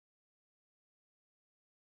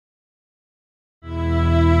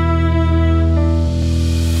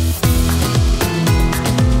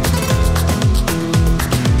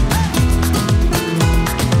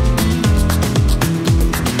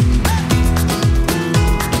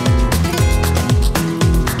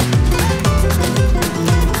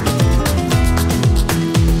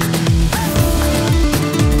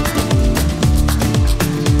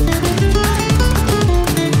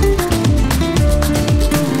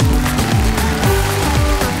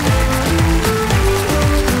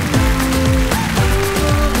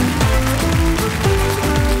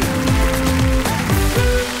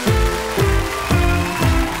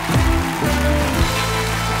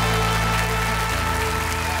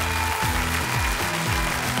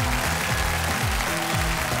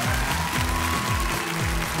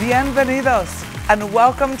Bienvenidos and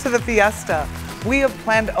welcome to the fiesta. We have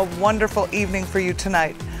planned a wonderful evening for you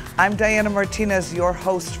tonight. I'm Diana Martinez, your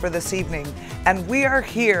host for this evening, and we are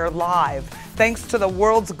here live thanks to the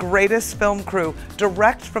world's greatest film crew,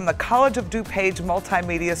 direct from the College of DuPage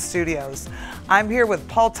Multimedia Studios. I'm here with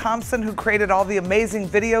Paul Thompson, who created all the amazing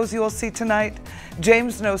videos you will see tonight.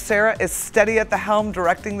 James Nocera is steady at the helm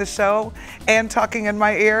directing the show and talking in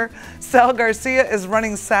my ear. Sal Garcia is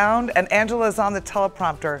running sound, and Angela is on the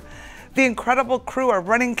teleprompter. The incredible crew are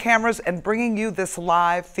running cameras and bringing you this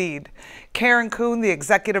live feed. Karen Kuhn, the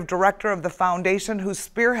executive director of the foundation who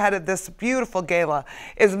spearheaded this beautiful gala,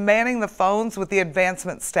 is manning the phones with the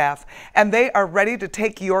advancement staff, and they are ready to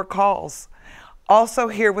take your calls. Also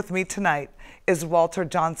here with me tonight is Walter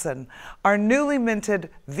Johnson, our newly minted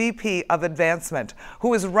VP of Advancement,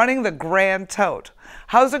 who is running the Grand Tote.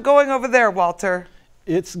 How's it going over there, Walter?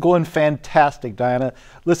 It's going fantastic, Diana.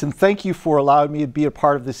 Listen, thank you for allowing me to be a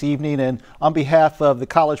part of this evening. And on behalf of the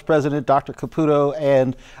college president, Dr. Caputo,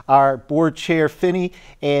 and our board chair, Finney,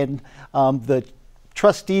 and the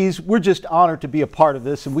trustees, we're just honored to be a part of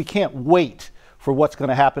this, and we can't wait for what's going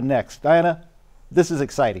to happen next. Diana, this is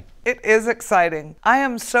exciting. It is exciting. I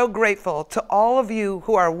am so grateful to all of you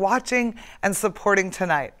who are watching and supporting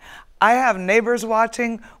tonight. I have neighbors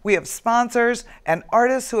watching, we have sponsors and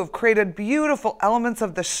artists who have created beautiful elements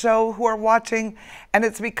of the show who are watching, and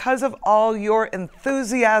it's because of all your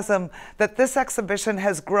enthusiasm that this exhibition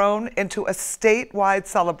has grown into a statewide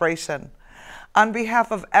celebration. On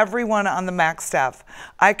behalf of everyone on the MAC staff,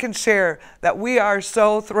 I can share that we are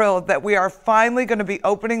so thrilled that we are finally going to be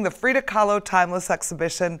opening the Frida Kahlo Timeless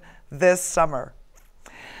exhibition this summer.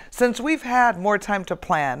 Since we've had more time to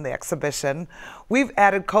plan the exhibition, we've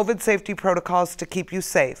added COVID safety protocols to keep you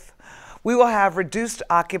safe. We will have reduced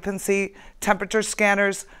occupancy, temperature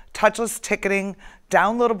scanners, touchless ticketing,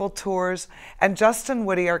 downloadable tours, and Justin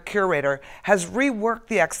Whitty, our curator, has reworked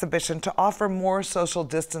the exhibition to offer more social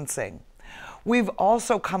distancing. We've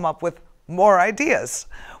also come up with more ideas.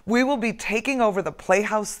 We will be taking over the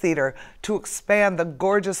Playhouse Theater to expand the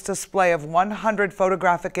gorgeous display of 100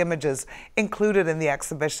 photographic images included in the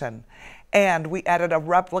exhibition. And we added a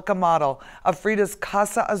replica model of Frida's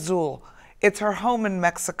Casa Azul. It's her home in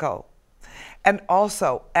Mexico. And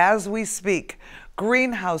also, as we speak,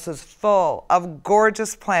 greenhouses full of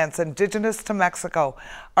gorgeous plants indigenous to Mexico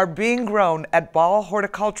are being grown at Ball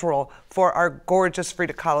Horticultural for our gorgeous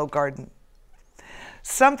Frida Kahlo garden.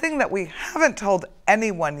 Something that we haven't told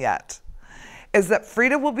anyone yet is that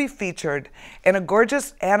Frida will be featured in a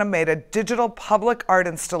gorgeous animated digital public art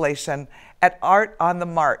installation at Art on the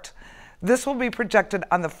Mart. This will be projected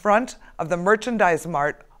on the front of the Merchandise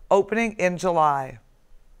Mart, opening in July.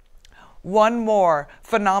 One more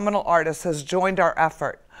phenomenal artist has joined our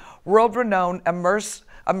effort. World-renowned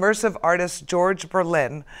immersive artist George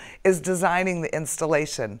Berlin is designing the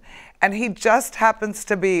installation, and he just happens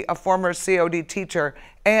to be a former COD teacher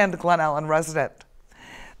and Glen Ellyn resident.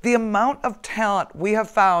 The amount of talent we have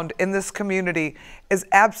found in this community is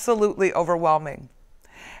absolutely overwhelming.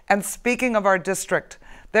 And speaking of our district,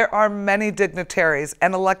 there are many dignitaries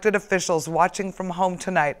and elected officials watching from home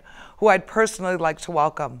tonight who I'd personally like to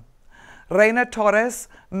welcome. Reina Torres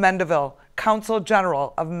Mendeville, Consul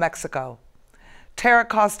General of Mexico. Tara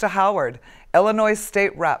Costa Howard, Illinois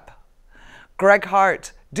State Rep. Greg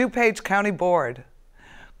Hart, DuPage County Board.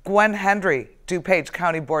 Gwen Hendry, DuPage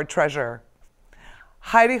County Board Treasurer.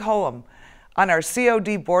 Heidi Holm on our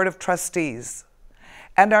COD Board of Trustees.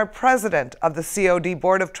 And our President of the COD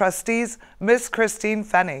Board of Trustees, Miss Christine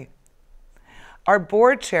Fenney. Our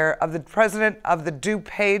Board Chair of the President of the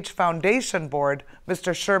DuPage Foundation Board,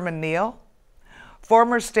 Mr. Sherman Neal.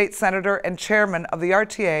 Former State Senator and Chairman of the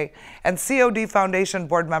RTA and COD Foundation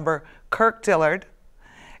Board Member, Kirk Dillard.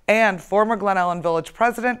 And former Glen Ellyn Village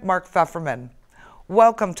President, Mark Pfefferman.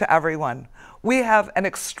 Welcome to everyone. We have an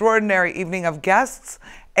extraordinary evening of guests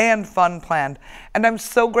and fun planned, and I'm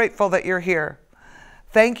so grateful that you're here.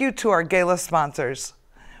 Thank you to our gala sponsors.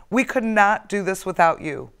 We could not do this without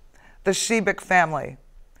you. The Shebeck family,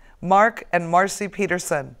 Mark and Marcie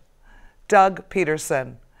Peterson, Doug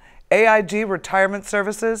Peterson, AIG Retirement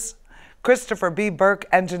Services, Christopher B. Burke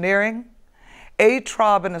Engineering, A.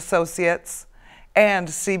 Traub and Associates, and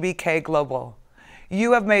CBK Global.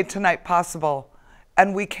 You have made tonight possible,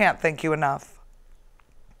 and we can't thank you enough.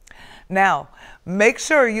 Now, make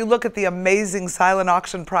sure you look at the amazing silent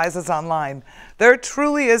auction prizes online. There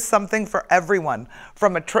truly is something for everyone,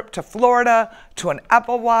 from a trip to Florida, to an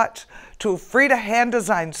Apple Watch, to Frida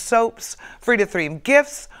hand-designed soaps, Frida-themed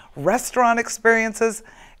gifts, restaurant experiences,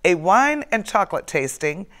 a wine and chocolate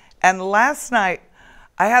tasting, and last night,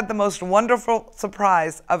 I had the most wonderful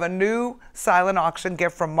surprise of a new silent auction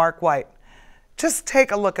gift from Mark White. Just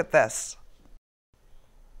take a look at this.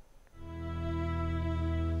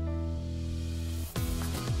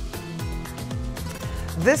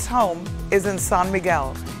 This home is in San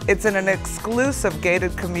Miguel. It's in an exclusive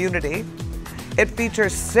gated community. It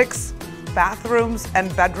features 6 bathrooms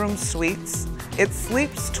and bedroom suites. It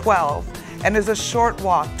sleeps 12 and is a short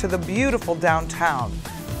walk to the beautiful downtown.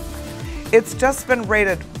 It's just been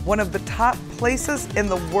rated one of the top places in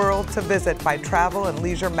the world to visit by Travel and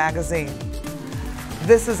Leisure magazine.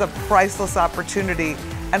 This is a priceless opportunity,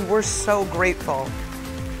 and we're so grateful.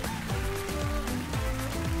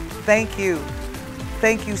 Thank you.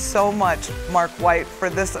 Thank you so much, Mark White, for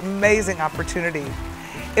this amazing opportunity.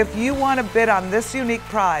 If you want to bid on this unique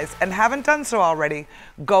prize and haven't done so already,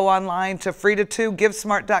 go online to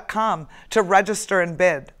Frida2GiveSmart.com to register and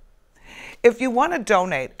bid. If you want to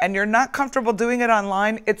donate and you're not comfortable doing it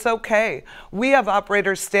online, it's okay. We have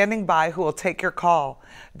operators standing by who will take your call.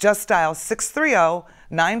 Just dial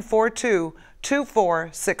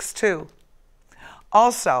 630-942-2462.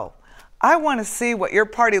 Also, I want to see what your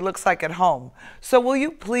party looks like at home. So will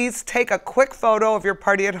you please take a quick photo of your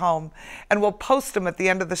party at home and we'll post them at the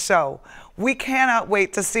end of the show. We cannot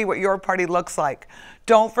wait to see what your party looks like.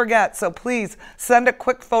 Don't forget, so please send a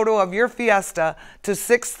quick photo of your fiesta to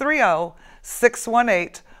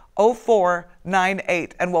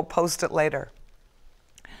 630-618-0498 and we'll post it later.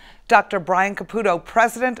 Dr. Brian Caputo,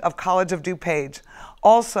 president of College of DuPage,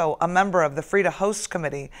 also a member of the Frida Host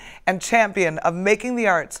Committee and champion of making the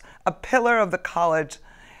arts a pillar of the college,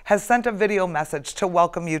 has sent a video message to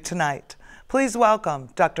welcome you tonight. Please welcome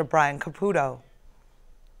Dr. Brian Caputo.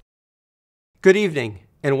 Good evening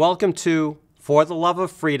and welcome to For the Love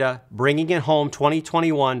of Frida, Bringing It Home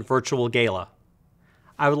 2021 Virtual Gala.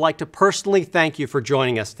 I would like to personally thank you for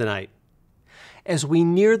joining us tonight. As we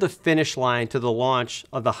near the finish line to the launch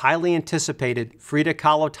of the highly anticipated Frida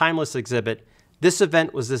Kahlo Timeless exhibit, this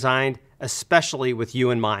event was designed especially with you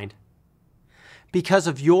in mind. Because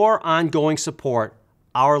of your ongoing support,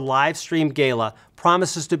 our live streamed gala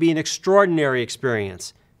promises to be an extraordinary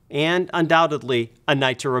experience and undoubtedly a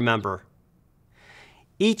night to remember.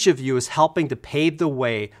 Each of you is helping to pave the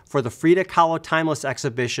way for the Frida Kahlo Timeless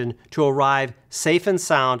exhibition to arrive safe and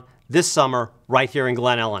sound this summer right here in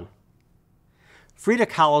Glen Ellyn. Frida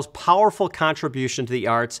Kahlo's powerful contribution to the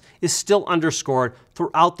arts is still underscored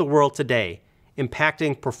throughout the world today,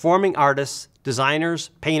 impacting performing artists,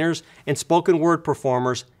 designers, painters, and spoken word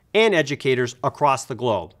performers and educators across the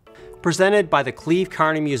globe. Presented by the Cleve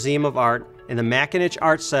Carney Museum of Art and the McAninch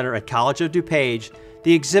Arts Center at College of DuPage,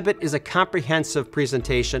 the exhibit is a comprehensive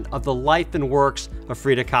presentation of the life and works of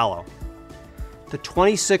Frida Kahlo. The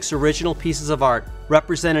 26 original pieces of art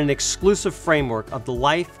represent an exclusive framework of the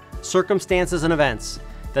life, circumstances, and events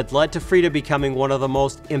that led to Frida becoming one of the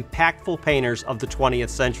most impactful painters of the 20th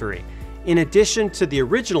century. In addition to the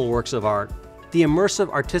original works of art, the immersive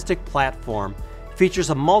artistic platform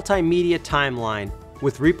features a multimedia timeline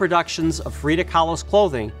with reproductions of Frida Kahlo's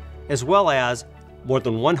clothing, as well as more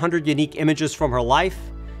than 100 unique images from her life,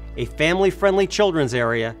 a family-friendly children's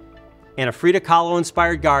area, and a Frida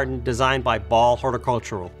Kahlo-inspired garden designed by Ball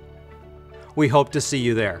Horticultural. We hope to see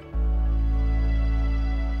you there.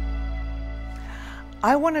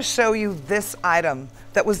 I want to show you this item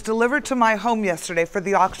that was delivered to my home yesterday for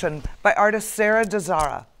the auction by artist Sarah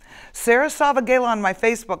DeZara. Sarah saw the gala on my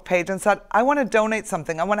Facebook page and said, I want to donate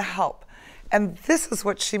something, I want to help. And this is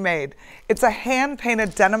what she made. It's a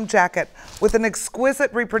hand-painted denim jacket with an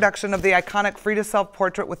exquisite reproduction of the iconic Frida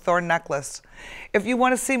self-portrait with thorn necklace. If you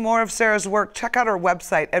want to see more of Sarah's work, check out her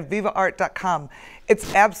website at vivaart.com.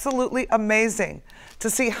 It's absolutely amazing to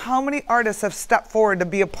see how many artists have stepped forward to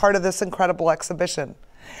be a part of this incredible exhibition.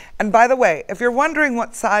 And by the way, if you're wondering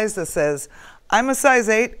what size this is, I'm a size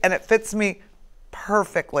 8 and it fits me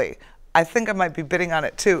perfectly. I think I might be bidding on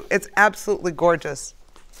it too. It's absolutely gorgeous.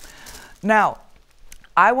 Now,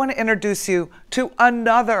 I want to introduce you to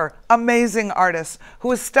another amazing artist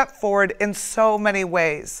who has stepped forward in so many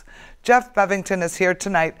ways. Jeff Bevington is here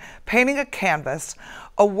tonight painting a canvas,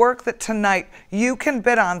 a work that tonight you can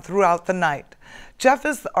bid on throughout the night. Jeff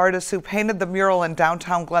is the artist who painted the mural in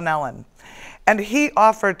downtown Glen Ellyn, and he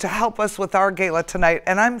offered to help us with our gala tonight,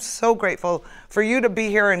 and I'm so grateful for you to be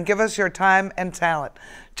here and give us your time and talent.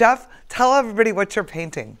 Jeff, tell everybody what you're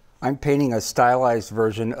painting. I'm painting a stylized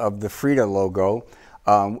version of the Frida logo,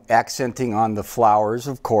 accenting on the flowers,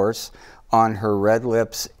 of course, on her red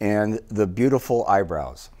lips and the beautiful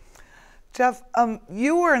eyebrows. Jeff,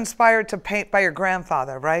 you were inspired to paint by your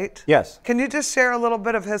grandfather, right? Yes. Can you just share a little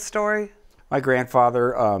bit of his story? My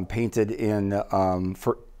grandfather painted in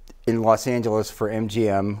in Los Angeles for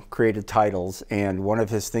MGM, created titles, and one of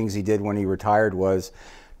his things he did when he retired was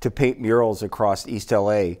to paint murals across East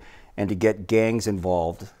LA and to get gangs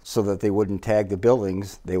involved so that they wouldn't tag the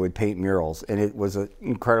buildings, they would paint murals. And it was an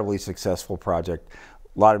incredibly successful project.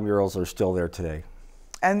 A lot of murals are still there today.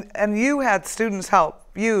 And you had students help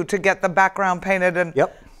you to get the background painted, and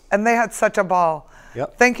Yep. and they had such a ball.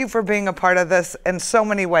 Yep. Thank you for being a part of this in so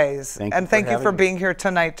many ways. Thank and you thank for you for having me. being here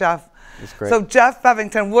tonight, Jeff. It's great. So Jeff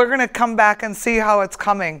Bevington, we're going to come back and see how it's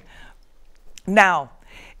coming. Now,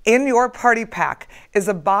 in your party pack is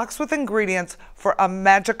a box with ingredients for a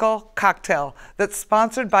magical cocktail that's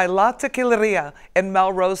sponsored by La Tequilería in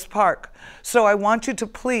Melrose Park. So I want you to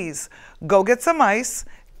please go get some ice,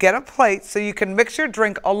 get a plate so you can mix your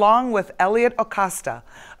drink along with Elliot Acosta,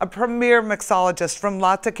 a premier mixologist from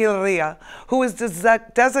La Tequilería, who is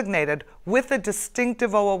designated with the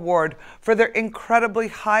Distintivo Award for their incredibly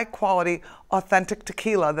high quality, authentic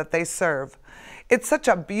tequila that they serve. It's such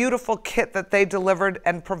a beautiful kit that they delivered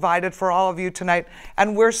and provided for all of you tonight,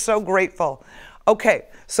 and we're so grateful. Okay,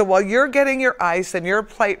 so while you're getting your ice and your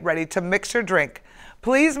plate ready to mix your drink,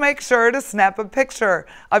 please make sure to snap a picture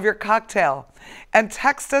of your cocktail and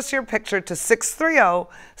text us your picture to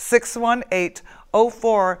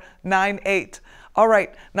 630-618-0498. All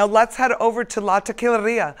right, now let's head over to La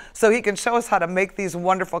Tequilería so he can show us how to make these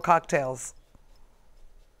wonderful cocktails.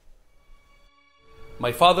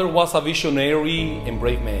 My father was a visionary and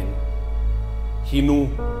brave man. He knew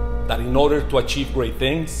that in order to achieve great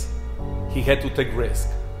things, he had to take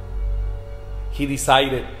risks. He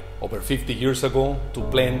decided over 50 years ago to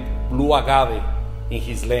plant blue agave in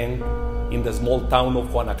his land in the small town of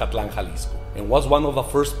Juanacatlan, Jalisco, and was one of the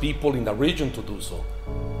first people in the region to do so,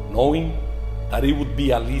 knowing that it would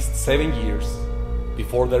be at least 7 years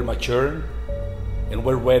before they matured and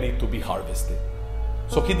were ready to be harvested.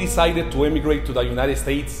 So he decided to emigrate to the United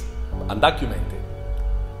States undocumented.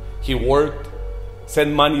 He worked,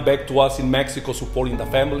 sent money back to us in Mexico supporting the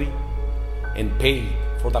family, and paid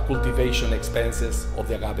for the cultivation expenses of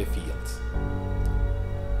the agave fields.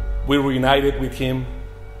 We reunited with him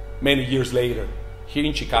many years later, here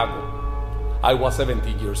in Chicago. I was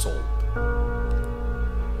 17 years old.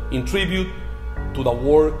 In tribute to the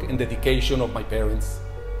work and dedication of my parents,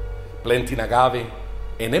 planting agave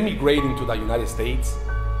and emigrating to the United States,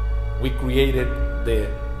 we created the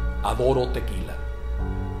Adoro Tequila,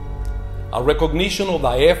 a recognition of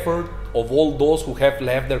the effort of all those who have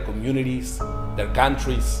left their communities, their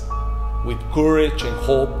countries, with courage and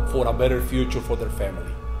hope for a better future for their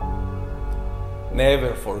family,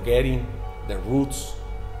 never forgetting their roots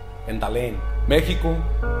and the land. Mexico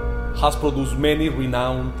has produced many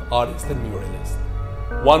renowned artists and muralists.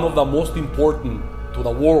 One of the most important to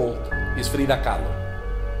the world is Frida Kahlo.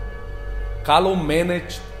 Kahlo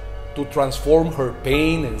managed to transform her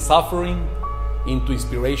pain and suffering into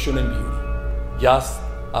inspiration and beauty, just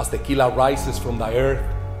as tequila rises from the earth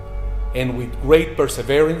and with great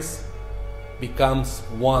perseverance becomes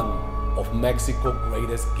one of Mexico's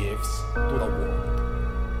greatest gifts to the world.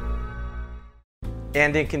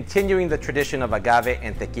 And in continuing the tradition of agave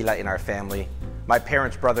and tequila in our family, my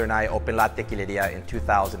parents, brother, and I opened La Tequilería in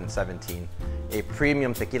 2017, a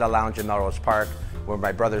premium tequila lounge in Melrose Park where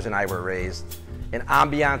my brothers and I were raised. An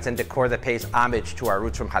ambiance and decor that pays homage to our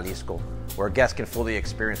roots from Jalisco, where guests can fully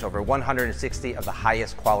experience over 160 of the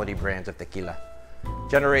highest quality brands of tequila.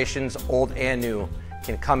 Generations old and new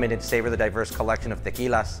can come in and savor the diverse collection of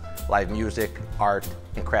tequilas, live music, art,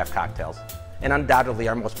 and craft cocktails. And undoubtedly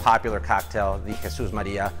our most popular cocktail, the Jesus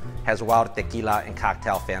Maria, has wowed tequila and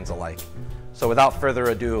cocktail fans alike. So without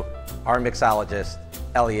further ado, our mixologist,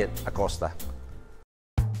 Elliot Acosta.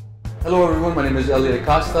 Hello everyone, my name is Elliot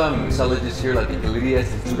Acosta. I'm a mixologist here at Tequilería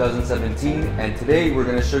since 2017, and today we're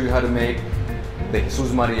going to show you how to make the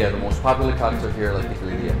Jesus Maria, the most popular cocktail here at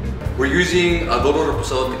Tequilería. We're using Adoro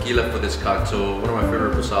Reposado Tequila for this cocktail, one of my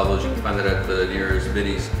favorite reposados. You can find it at the nearest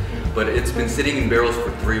Vinny's. But it's been sitting in barrels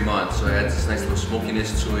for 3 months, so it adds this nice little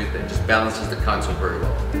smokiness to it that just balances the cocktail very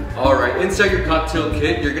well. Alright, inside your cocktail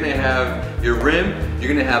kit, you're going to have your rim,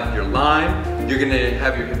 you're going to have your lime, you're going to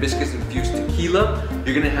have your hibiscus infused tequila,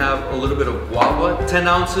 you're going to have a little bit of guava, 10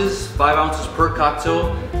 ounces, 5 ounces per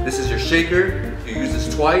cocktail. This is your shaker, you use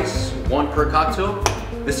this twice, 1 per cocktail.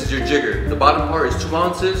 This is your jigger. The bottom part is 2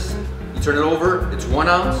 ounces, you turn it over, it's 1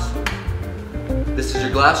 ounce. This is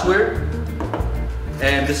your glassware.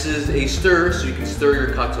 And this is a stir, so you can stir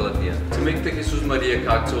your cocktail at the end. To make the Jesus Maria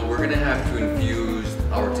cocktail, we're gonna have to infuse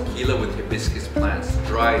our tequila with hibiscus plants,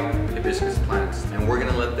 dried hibiscus plants. And we're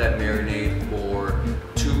gonna let that marinate for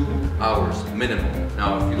 2 hours minimum.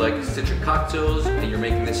 Now, if you like citric cocktails and you're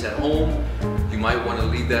making this at home, you might wanna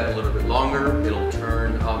leave that a little bit longer. It'll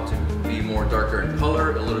turn out to darker in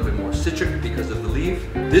color, a little bit more citric because of the leaf.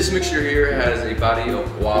 This mixture here has a body of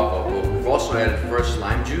guava, but we've also added fresh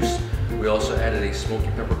lime juice. We also added a smoky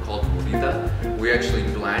pepper called morita. We actually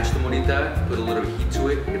blanch the morita, put a little heat to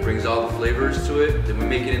it. It brings all the flavors to it. Then we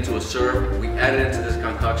make it into a syrup. We add it into this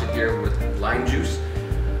concoction here with lime juice.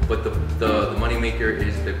 But the money maker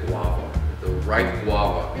is the guava, the ripe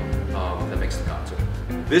guava that makes the cocktail.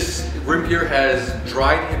 This rim here has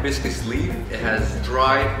dried hibiscus leaf. It has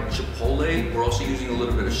dried chipotle. We're also using a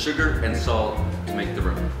little bit of sugar and salt to make the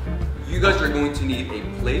rim. You guys are going to need a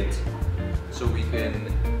plate so we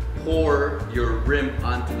can pour your rim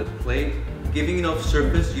onto the plate, giving enough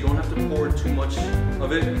surface. You don't have to pour too much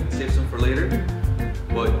of it. You can save some for later.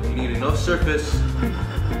 But you need enough surface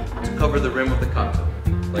to cover the rim of the cocktail,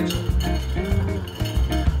 like so.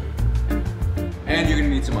 And you're gonna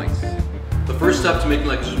need some ice. The first step to making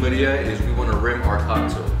La Jesús María is we want to rim our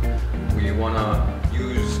cocktail. We want to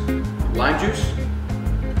use lime juice,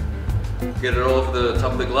 get it all over the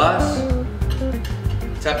top of the glass,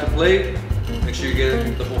 tap the plate, make sure you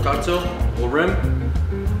get the whole cocktail, whole rim.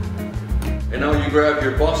 And now you grab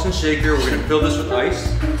your Boston shaker. We're going to fill this with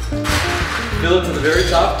ice. Fill it to the very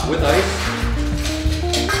top with ice.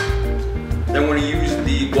 Then we're going to use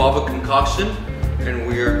the guava concoction, and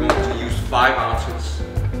we are going to use 5 ounces.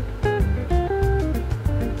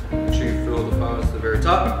 Make sure you fill the 5 ounces to the very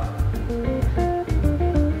top.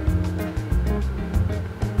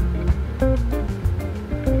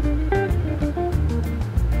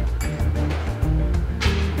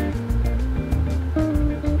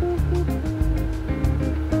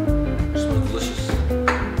 Smells delicious.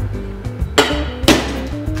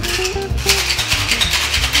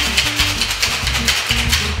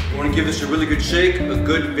 You want to give this a really good shake, a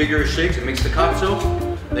good vigorous shake to mix the cocktail.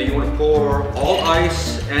 Then you want to pour all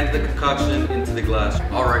ice and the concoction into the glass.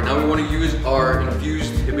 All right, now we want to use our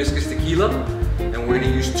infused hibiscus tequila, and we're going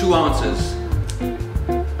to use 2 ounces.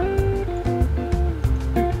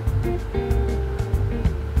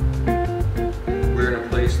 We're going to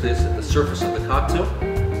place this at the surface of the cocktail.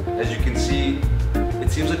 As you can see, it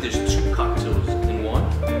seems like there's 2 cocktails in one.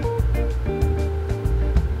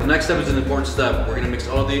 The next step is an important step. We're going to mix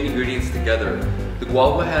all the ingredients together. The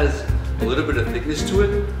guava has a little bit of thickness to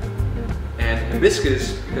it, and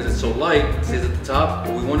hibiscus, because it's so light, it stays at the top,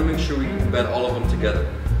 but we want to make sure we embed all of them together.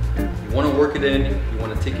 You want to work it in, you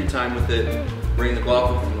want to take your time with it, bring the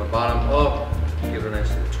guava from the bottom up, give it a nice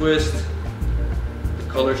little twist. The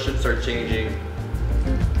color should start changing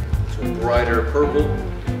to a brighter purple,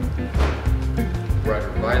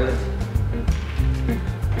 brighter violet.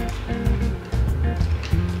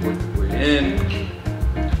 Work your way in.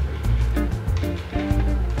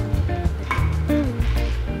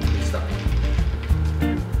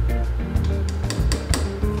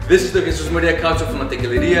 This is the Jesús María cocktail from La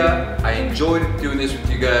Tequilería. I enjoyed doing this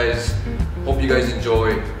with you guys. Hope you guys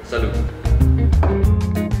enjoy. Salud.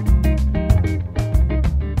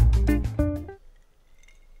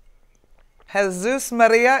 Jesus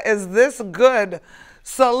Maria is this good.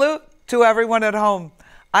 Salute to everyone at home.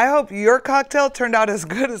 I hope your cocktail turned out as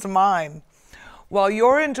good as mine. While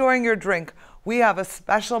you're enjoying your drink, we have a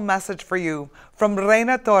special message for you from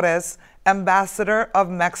Reina Torres, Ambassador of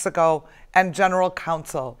Mexico and General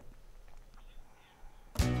Counsel.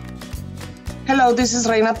 Hello, this is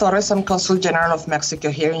Reina Torres. I'm Consul General of Mexico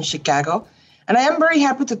here in Chicago. And I am very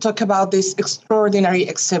happy to talk about this extraordinary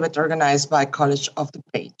exhibit organized by College of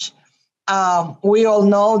DuPage. We all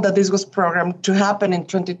know that this was programmed to happen in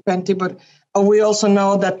 2020, but we also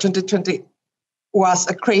know that 2020 was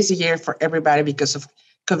a crazy year for everybody because of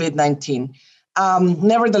COVID-19.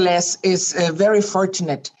 Nevertheless, it's very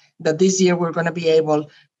fortunate that this year we're going to be able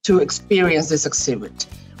to experience this exhibit.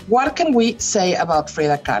 What can we say about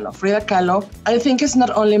Frida Kahlo? Frida Kahlo, I think, is not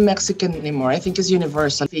only Mexican anymore. I think it's a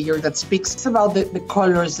universal figure that speaks about the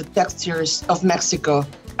colors, the textures of Mexico,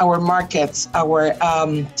 our markets, our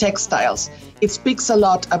textiles. It speaks a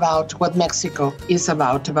lot about what Mexico is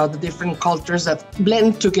about the different cultures that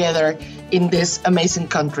blend together in this amazing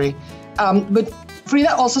country. But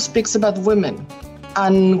Frida also speaks about women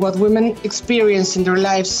and what women experience in their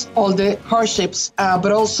lives, all the hardships, but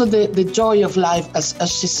also the joy of life as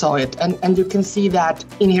she saw it. And you can see that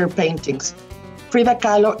in her paintings. Frida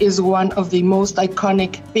Kahlo is one of the most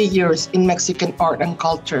iconic figures in Mexican art and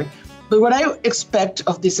culture. But what I expect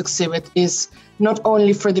of this exhibit is not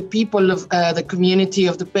only for the people of the community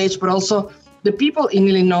of DuPage, but also the people in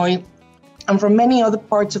Illinois and from many other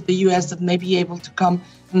parts of the US that may be able to come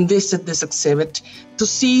and visit this exhibit to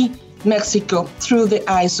see Mexico through the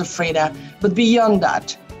eyes of Frida. But beyond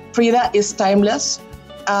that, Frida is timeless.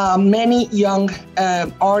 Many young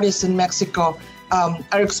artists in Mexico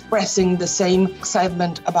are expressing the same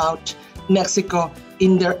excitement about Mexico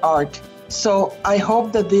in their art. So I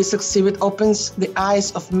hope that this exhibit opens the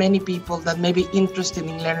eyes of many people that may be interested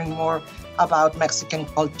in learning more about Mexican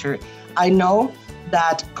culture. I know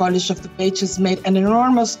that College of DuPage has made an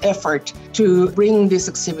enormous effort to bring this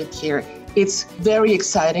exhibit here. It's very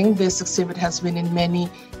exciting. This exhibit has been in many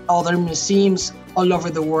other museums all over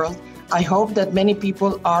the world. I hope that many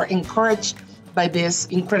people are encouraged by this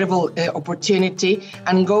incredible opportunity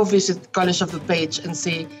and go visit College of DuPage and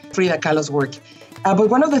see Frida Kahlo's work. But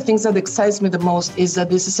one of the things that excites me the most is that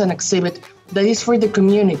this is an exhibit that is for the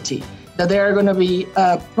community, that there are going to be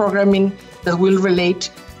programming that will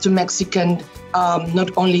relate to Mexican,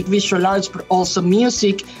 not only visual arts, but also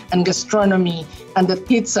music and gastronomy, and that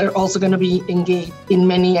kids are also going to be engaged in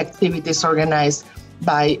many activities organized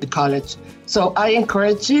by the college. So I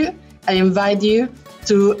encourage you, I invite you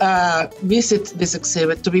to visit this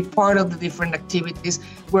exhibit, to be part of the different activities.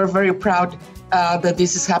 We're very proud that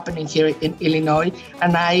this is happening here in Illinois,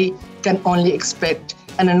 and I can only expect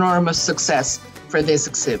an enormous success for this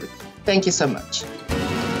exhibit. Thank you so much.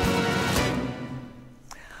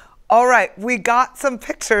 All right, we got some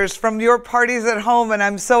pictures from your parties at home, and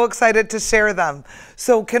I'm so excited to share them.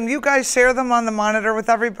 So can you guys share them on the monitor with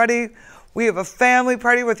everybody? We have a family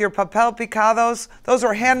party with your papel picados. Those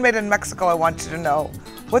were handmade in Mexico, I want you to know.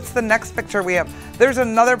 What's the next picture we have? There's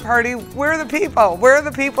another party. Where are the people? Where are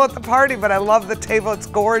the people at the party? But I love the table, it's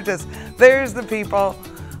gorgeous. There's the people.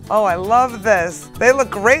 Oh, I love this. They look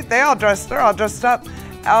great, they're all dressed up.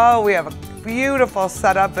 Oh, we have a beautiful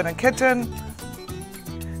setup in a kitchen.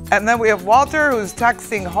 And then we have Walter, who's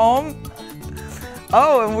texting home.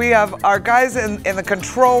 Oh, and we have our guys in the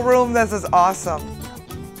control room. This is awesome.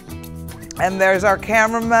 And there's our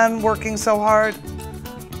cameraman working so hard.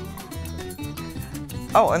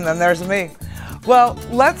 Oh, and then there's me. Well,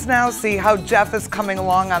 let's now see how Jeff is coming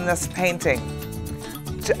along on this painting.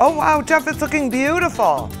 Oh, wow, Jeff, it's looking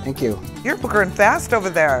beautiful. Thank you. You're working fast over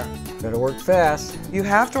there. Better work fast. You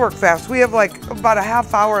have to work fast. We have like about a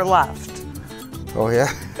half hour left. Oh,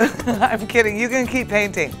 yeah? I'm kidding, you can keep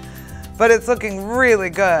painting. But it's looking really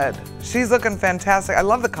good. She's looking fantastic. I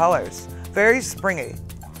love the colors, very springy.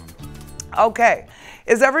 Okay,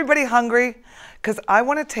 is everybody hungry? Because I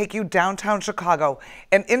want to take you downtown Chicago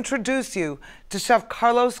and introduce you to Chef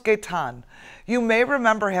Carlos Gaitan. You may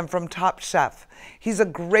remember him from Top Chef. He's a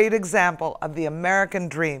great example of the American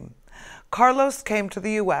dream. Carlos came to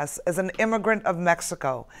the U.S. as an immigrant of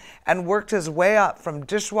Mexico and worked his way up from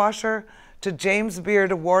dishwasher to James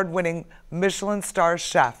Beard award-winning Michelin star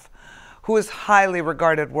chef, who is highly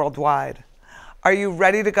regarded worldwide. Are you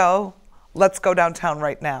ready to go? Let's go downtown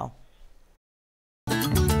right now.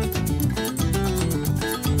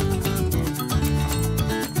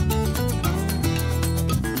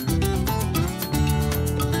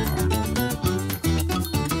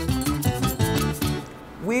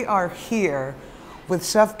 We are here with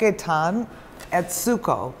Chef Gaitan at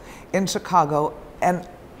Suco in Chicago, and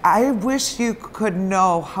I wish you could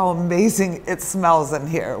know how amazing it smells in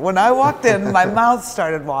here. When I walked in, my mouth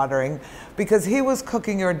started watering because he was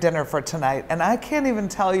cooking your dinner for tonight, and I can't even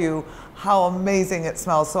tell you how amazing it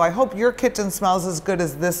smells. So I hope your kitchen smells as good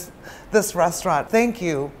as this restaurant. Thank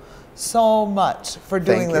you so much for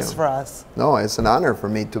doing this for us. No, it's an honor for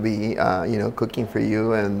me to be, cooking for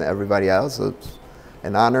you and everybody else. It's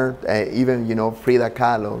an honor. Even, Frida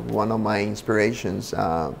Kahlo, one of my inspirations.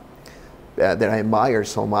 That I admire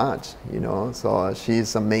so much, so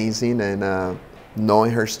she's amazing, and knowing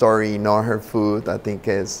her story, knowing her food, I think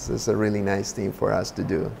is a really nice thing for us to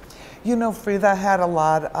do. Frida had a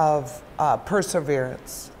lot of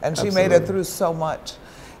perseverance, and she Absolutely. made it through so much.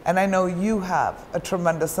 And I know you have a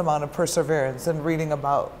tremendous amount of perseverance in reading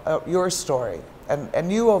about your story,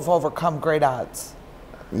 and you have overcome great odds.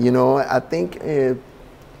 I think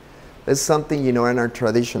it's something, in our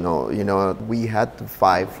traditional, we had to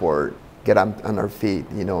fight for get on our feet,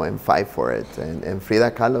 and fight for it. And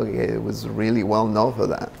Frida Kahlo was really well known for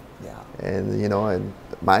that. Yeah. And, and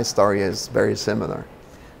my story is very similar.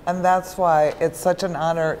 And that's why it's such an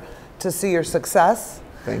honor to see your success.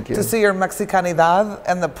 Thank you. To see your Mexicanidad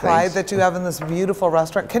and the pride Thanks. that you have in this beautiful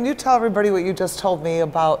restaurant. Can you tell everybody what you just told me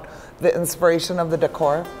about the inspiration of the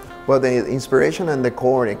decor? Well, the inspiration and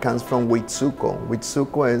decor, it comes from Huitzuco.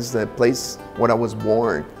 Huitzuco is the place where I was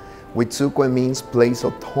born. Huitzuco means place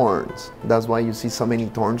of thorns. That's why you see so many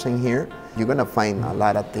thorns in here. You're gonna find a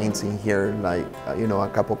lot of things in here, like a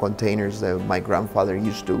couple containers that my grandfather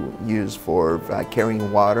used to use for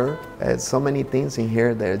carrying water. So many things in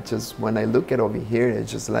here that just, when I look at over here, it's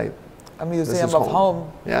just like a museum of home.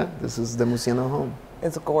 Yeah, this is the museum of home.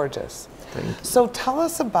 It's gorgeous. Thank you. So tell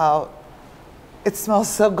us about It smells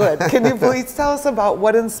so good. Can you please tell us about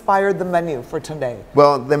what inspired the menu for today?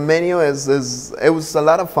 Well, the menu it was a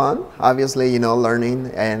lot of fun, obviously, you know,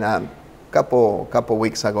 learning. And couple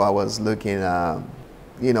weeks ago, I was looking,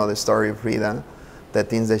 you know, the story of Frida, the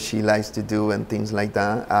things that she likes to do and things like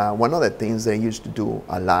that. One of the things they used to do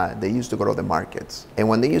a lot, they used to go to the markets. And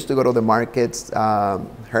when they used to go to the markets,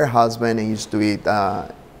 her husband used to eat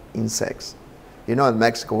insects. You know, in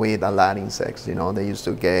Mexico, we eat a lot of insects. You know, they used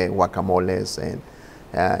to get guacamoles, and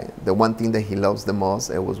the one thing that he loves the most,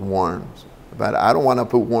 it was worms. But I don't want to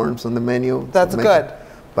put worms on the menu. That's good.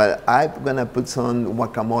 But I'm going to put some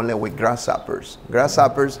guacamole with grasshoppers.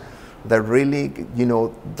 Grasshoppers, they're really, you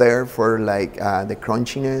know, there for like the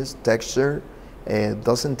crunchiness, texture. It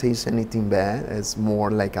doesn't taste anything bad. It's more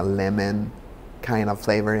like a lemon kind of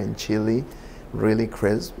flavor and chili, really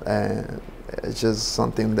crisp. It's just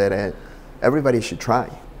something that everybody should try.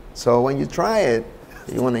 So when you try it,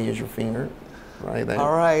 you want to use your finger right there.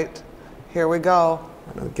 All right, here we go.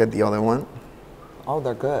 I'll get the other one. Oh,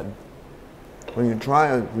 they're good. When you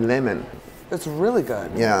try lemon. It's really good.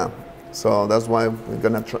 Yeah, so that's why we're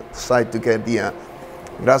gonna try to get the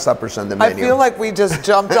grasshoppers on the menu. I feel like we just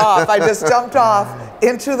jumped off. I just jumped off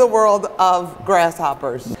into the world of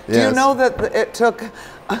grasshoppers. Yes. Do you know that it took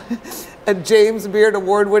a James Beard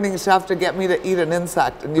award-winning chef to get me to eat an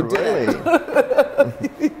insect, and you did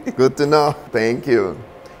it. Good to know. Thank you.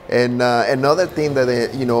 And another thing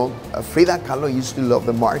that, you know, Frida Kahlo used to love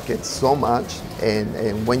the markets so much.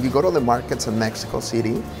 And when you go to the markets in Mexico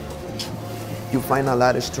City, you find a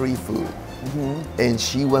lot of street food. And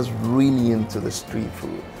she was really into the street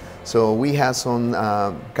food. So we have some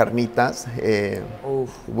carnitas,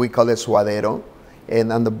 we call it suadero.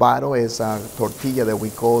 And on the bottom is a tortilla that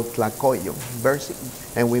we call tlacoyo.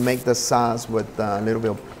 And we make the sauce with a little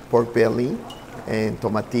bit of pork belly and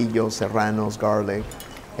tomatillo, serranos, garlic.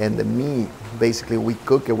 And the meat, basically we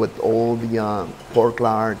cook it with all the pork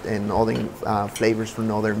lard and all the flavors from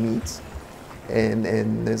other meats.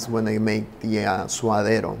 And this is when they make the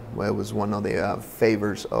suadero, where it was one of the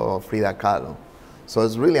favors of Frida Kahlo. So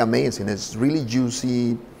it's really amazing. It's really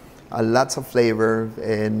juicy, lots of flavor,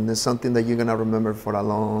 and it's something that you're gonna remember for a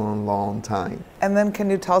long, long time. And then can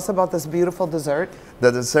you tell us about this beautiful dessert?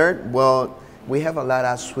 The dessert, well, we have a lot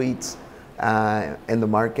of sweets in the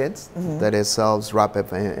markets that it sells wrapped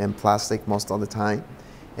in plastic most of the time,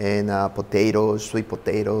 and potatoes, sweet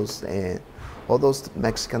potatoes, and all those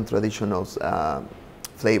Mexican traditional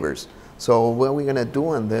flavors. So what we're gonna do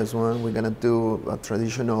on this one, we're gonna do a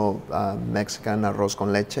traditional Mexican arroz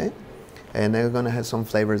con leche, and they're gonna have some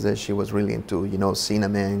flavors that she was really into, you know,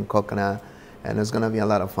 cinnamon, coconut, and it's gonna be a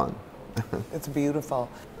lot of fun. It's beautiful.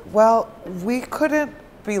 Well, we couldn't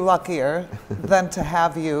be luckier than to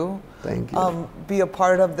have you. Thank you. Be a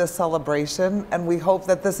part of this celebration, and we hope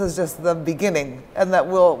that this is just the beginning, and that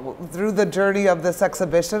we'll, through the journey of this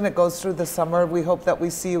exhibition, it goes through the summer, we hope that we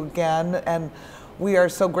see you again, and we are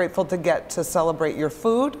so grateful to get to celebrate your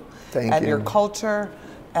food and your culture,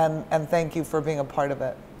 and thank you for being a part of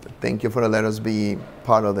it. Thank you for letting us be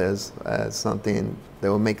part of this. Something that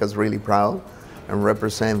will make us really proud and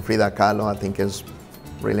represent Frida Kahlo. I think is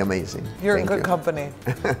really amazing. You're in good company.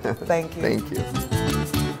 Thank you. Thank you.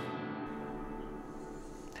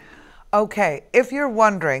 Okay, if you're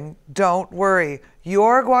wondering, don't worry.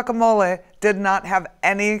 Your guacamole did not have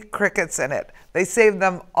any crickets in it. They saved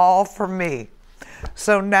them all for me.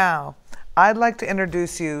 So now, I'd like to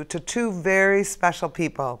introduce you to two very special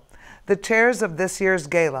people, the chairs of this year's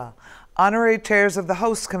gala, honorary chairs of the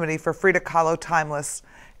host committee for Frida Kahlo Timeless,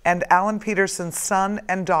 and Alan Peterson's son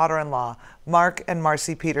and daughter-in-law, Mark and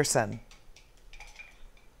Marcie Peterson.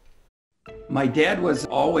 My dad was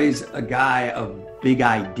always a guy of big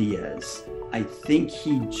ideas. I think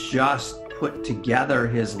he just put together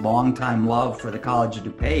his longtime love for the College of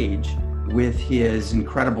DuPage with his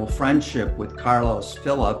incredible friendship with Carlos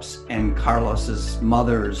Phillips and Carlos's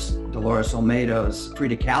mother's, Dolores Olmedo's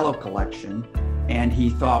Frida Kahlo collection. And he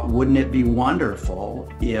thought, wouldn't it be wonderful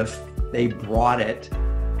if they brought it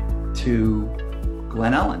to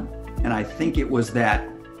Glen Ellyn? And I think it was that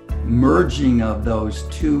merging of those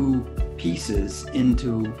two pieces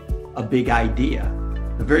into a big idea.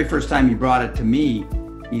 The very first time he brought it to me,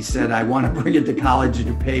 he said, I want to bring it to College of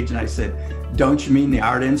DuPage. And I said, don't you mean the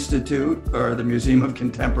Art Institute or the Museum of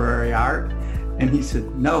Contemporary Art? And he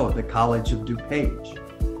said, no, the College of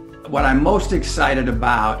DuPage. What I'm most excited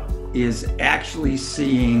about is actually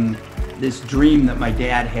seeing this dream that my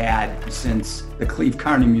dad had since the Cleve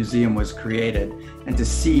Carney Museum was created, and to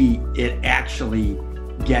see it actually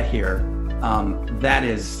get here. That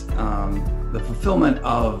is the fulfillment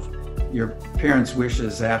of your parents'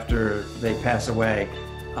 wishes after they pass away.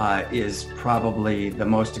 is probably the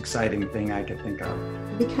most exciting thing I could think of.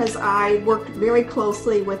 Because I worked very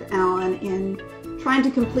closely with Alan in trying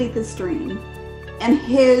to complete this dream. And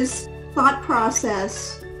his thought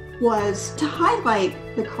process was to highlight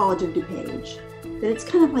the College of DuPage, that it's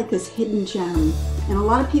kind of like this hidden gem. And a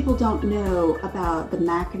lot of people don't know about the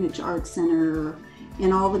McAninch Arts Center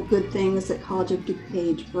and all the good things that College of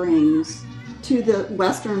DuPage brings to the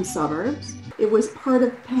western suburbs. It was part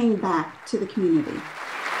of paying back to the community.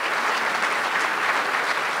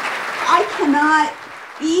 I cannot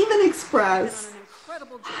even express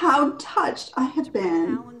how touched I have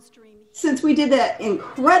been since we did that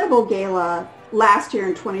incredible gala last year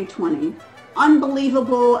in 2020.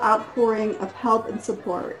 Unbelievable outpouring of help and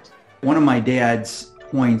support. One of my dad's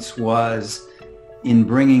points was in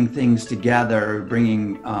bringing things together,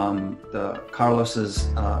 bringing the Carlos's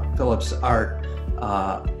Phillips art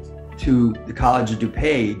to the College of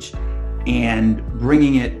DuPage and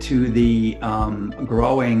bringing it to the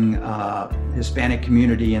growing Hispanic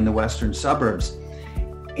community in the western suburbs.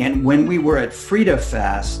 And when we were at Frida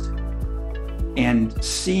Fest and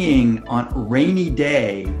seeing on a rainy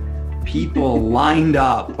day people lined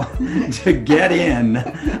up to get in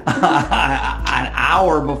an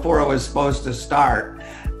hour before it was supposed to start,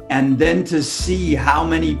 and then to see how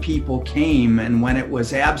many people came and when it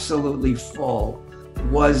was absolutely full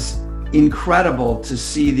was incredible to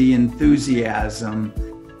see the enthusiasm.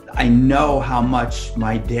 I know how much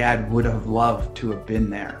my dad would have loved to have been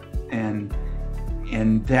there, and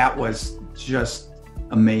that was just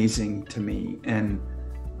amazing to me. And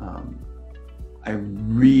I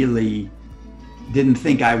really didn't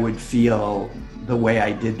think I would feel the way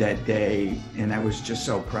I did that day, and I was just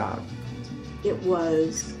so proud. It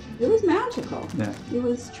was magical. Yeah. It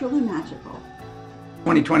was truly magical.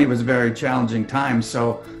 2020 was a very challenging time,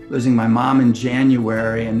 so losing my mom in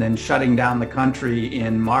January and then shutting down the country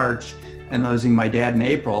in March and losing my dad in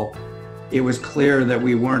April, it was clear that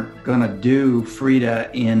we weren't gonna do Frida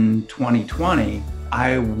in 2020.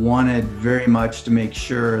 I wanted very much to make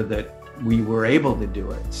sure that we were able to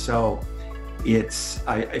do it. So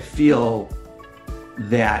I feel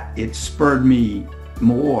that it spurred me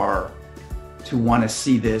more to want to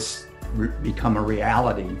see this become a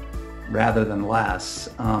reality rather than less,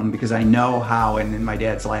 because I know how, and in my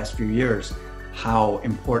dad's last few years, how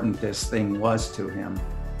important this thing was to him.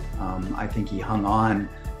 I think he hung on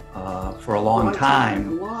for a long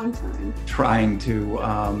time trying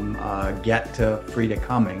to get to Frida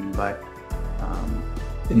coming, but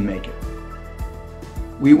didn't make it.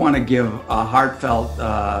 We want to give a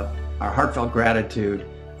our heartfelt gratitude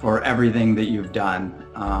for everything that you've done.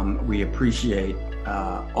 We appreciate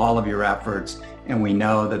all of your efforts, and we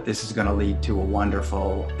know that this is going to lead to a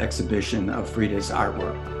wonderful exhibition of Frida's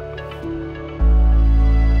artwork.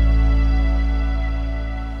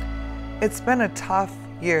 It's been a tough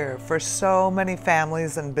year for so many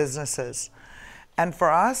families and businesses. And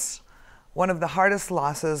for us, one of the hardest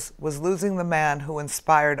losses was losing the man who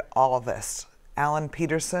inspired all of this, Alan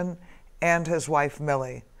Peterson and his wife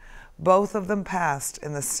Millie. Both of them passed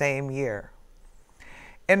in the same year.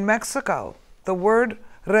 In Mexico, the word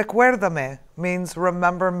recuérdame means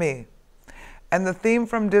remember me. And the theme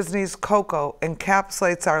from Disney's Coco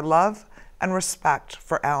encapsulates our love and respect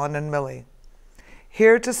for Alan and Millie.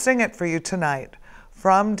 Here to sing it for you tonight,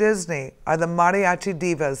 from Disney, are the Mariachi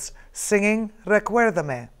Divas singing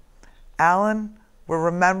Recuérdame. Alan, we're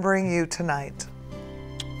remembering you tonight.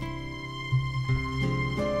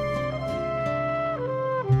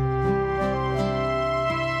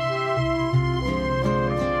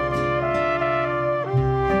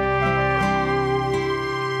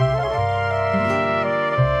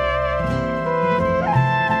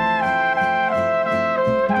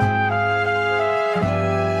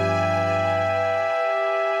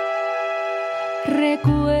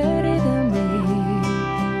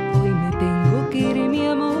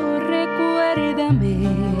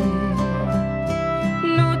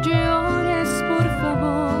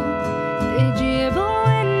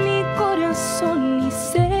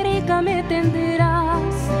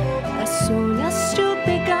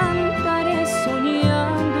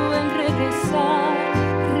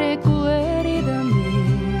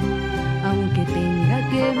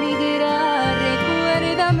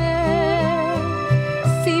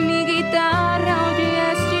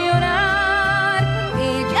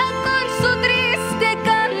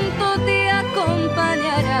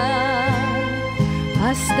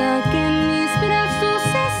 Hasta que en mis brazos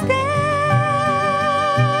estés,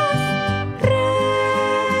 recuérdame.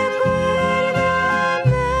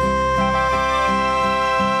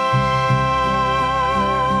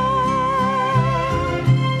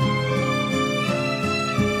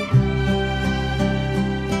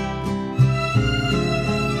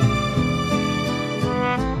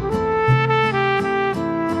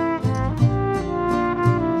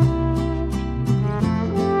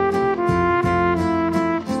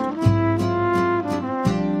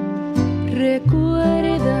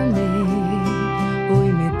 recuérdame.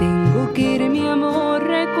 Hoy me tengo que ir, mi amor,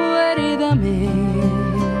 recuérdame.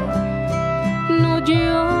 No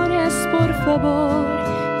llores, por favor,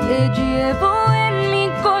 te llevo en mi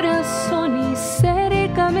corazón y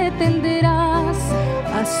cerca me tendrás.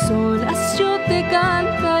 A solas yo te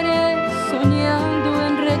cantaré, soñando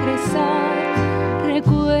en regresar.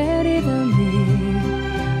 Recuérdame,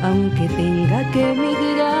 aunque tenga que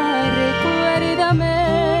emigrar, recuérdame.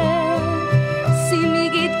 Si mi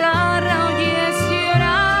guitarra oyes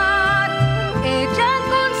llorar, ella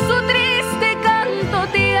con su triste canto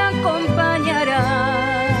te acompañará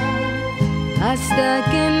hasta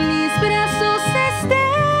que en mis brazos estés.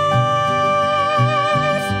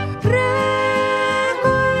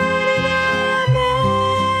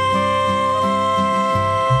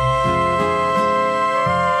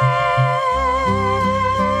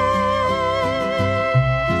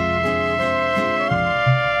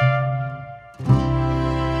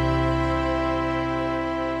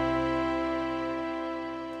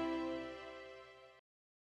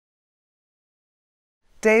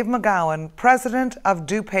 Dave McGowan, president of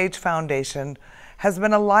DuPage Foundation, has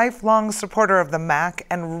been a lifelong supporter of the MAC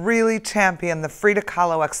and really championed the Frida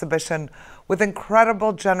Kahlo exhibition with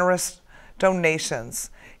incredible generous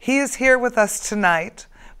donations. He is here with us tonight.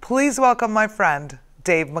 Please welcome my friend,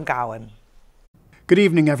 Dave McGowan. Good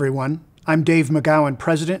evening, everyone. I'm Dave McGowan,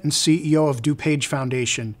 president and CEO of DuPage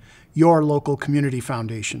Foundation, your local community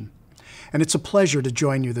foundation. And it's a pleasure to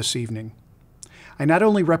join you this evening. I not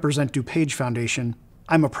only represent DuPage Foundation,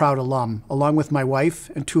 I'm a proud alum, along with my wife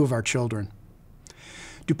and 2 of our children.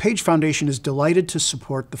 DuPage Foundation is delighted to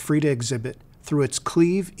support the Frida exhibit through its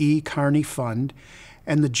Cleve E. Carney Fund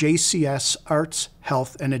and the JCS Arts,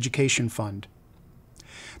 Health, and Education Fund.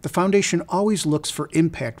 The foundation always looks for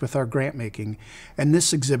impact with our grant making, and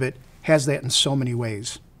this exhibit has that in so many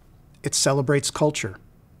ways. It celebrates culture.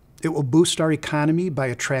 It will boost our economy by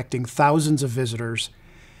attracting thousands of visitors.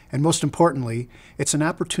 And most importantly, it's an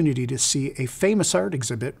opportunity to see a famous art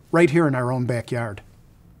exhibit right here in our own backyard.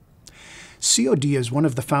 COD is one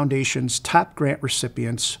of the Foundation's top grant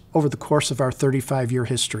recipients over the course of our 35-year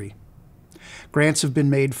history. Grants have been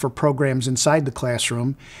made for programs inside the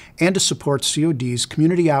classroom and to support COD's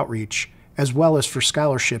community outreach, as well as for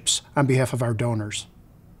scholarships on behalf of our donors.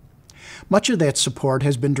 Much of that support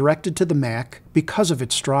has been directed to the MAC because of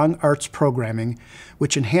its strong arts programming,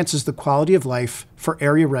 which enhances the quality of life for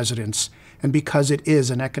area residents, and because it is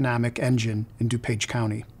an economic engine in DuPage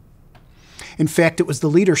County. In fact, it was the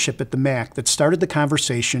leadership at the MAC that started the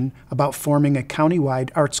conversation about forming a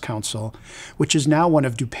countywide arts council, which is now one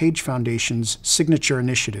of DuPage Foundation's signature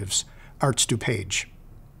initiatives, Arts DuPage.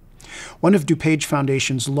 One of DuPage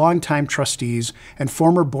Foundation's longtime trustees and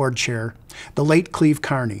former board chair, the late Cleve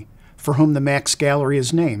Carney, for whom the MAC's gallery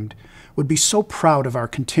is named, would be so proud of our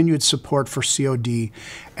continued support for COD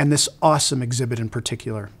and this awesome exhibit in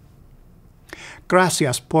particular.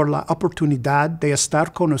 Gracias por la oportunidad de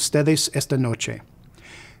estar con ustedes esta noche.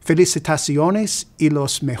 Felicitaciones y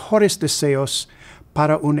los mejores deseos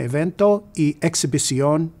para un evento y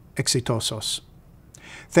exhibición exitosos.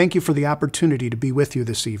 Thank you for the opportunity to be with you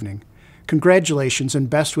this evening. Congratulations and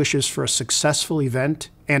best wishes for a successful event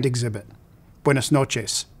and exhibit. Buenas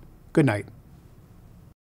noches. Good night.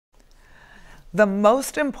 The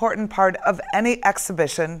most important part of any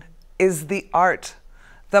exhibition is the art.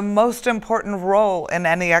 The most important role in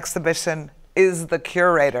any exhibition is the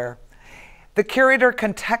curator. The curator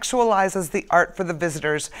contextualizes the art for the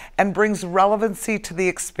visitors and brings relevancy to the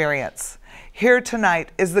experience. Here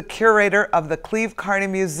tonight is the curator of the Cleve Carney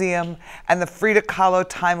Museum and the Frida Kahlo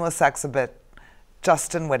Timeless Exhibit,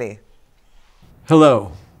 Justin Whitty.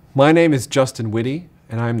 Hello, my name is Justin Whitty,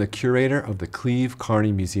 and I'm the curator of the Cleve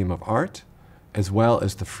Carney Museum of Art, as well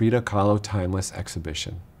as the Frida Kahlo Timeless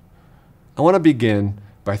Exhibition. I want to begin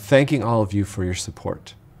by thanking all of you for your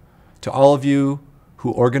support. To all of you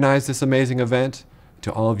who organized this amazing event,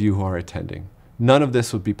 to all of you who are attending. None of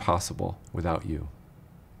this would be possible without you.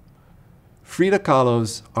 Frida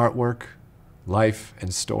Kahlo's artwork, life,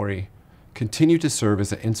 and story continue to serve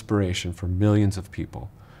as an inspiration for millions of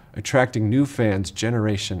people, attracting new fans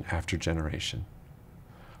generation after generation.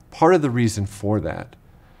 Part of the reason for that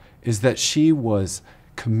is that she was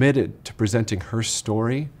committed to presenting her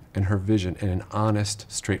story and her vision in an honest,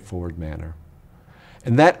 straightforward manner.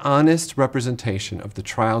 And that honest representation of the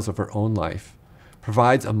trials of her own life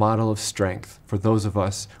provides a model of strength for those of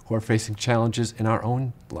us who are facing challenges in our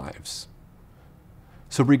own lives.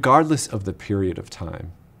 So regardless of the period of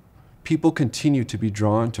time, people continue to be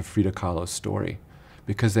drawn to Frida Kahlo's story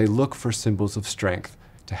because they look for symbols of strength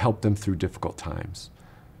to help them through difficult times.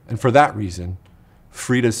 And for that reason,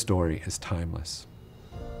 Frida's story is timeless.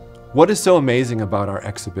 What is so amazing about our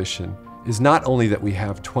exhibition is not only that we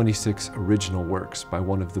have 26 original works by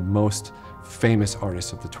one of the most famous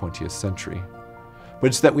artists of the 20th century, but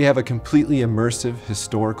it's that we have a completely immersive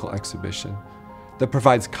historical exhibition that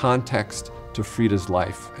provides context to Frida's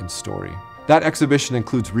life and story. That exhibition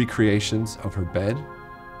includes recreations of her bed,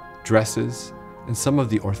 dresses, and some of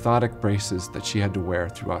the orthotic braces that she had to wear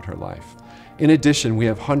throughout her life. In addition, we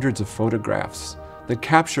have hundreds of photographs that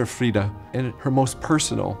capture Frida in her most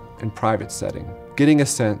personal and private setting, getting a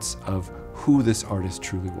sense of who this artist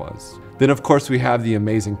truly was. Then of course we have the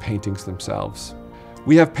amazing paintings themselves.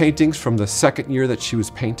 We have paintings from the second year that she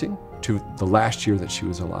was painting to the last year that she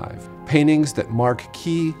was alive. Paintings that mark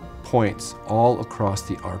key points all across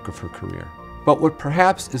the arc of her career. But what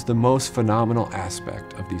perhaps is the most phenomenal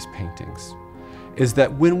aspect of these paintings is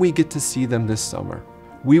that when we get to see them this summer,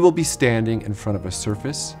 we will be standing in front of a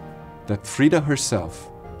surface that Frida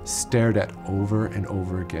herself stared at over and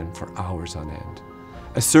over again for hours on end.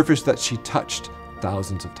 A surface that she touched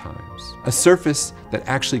thousands of times. A surface that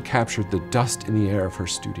actually captured the dust in the air of her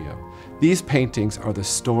studio. These paintings are the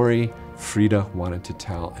story Frida wanted to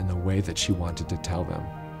tell in the way that she wanted to tell them.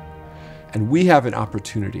 And we have an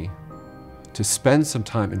opportunity to spend some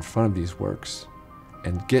time in front of these works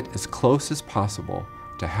and get as close as possible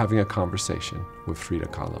to having a conversation with Frida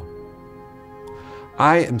Kahlo.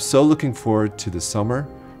 I am so looking forward to the summer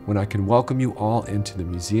when I can welcome you all into the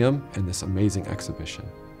museum and this amazing exhibition.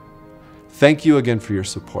 Thank you again for your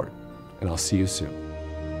support, and I'll see you soon.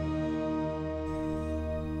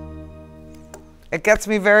 It gets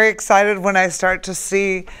me very excited when I start to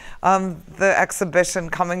see the exhibition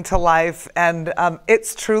coming to life, and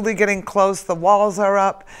it's truly getting close. The walls are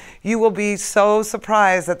up. You will be so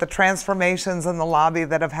surprised at the transformations in the lobby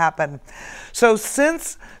that have happened. So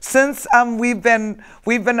since we've been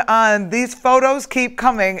on, these photos keep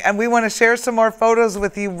coming, and we want to share some more photos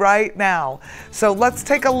with you right now. So let's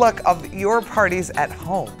take a look of your parties at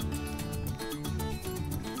home.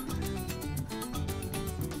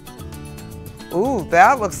 Ooh,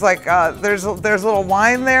 that looks like there's a little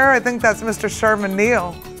wine there. I think that's Mr. Sherman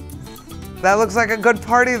Neal. That looks like a good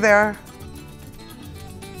party there.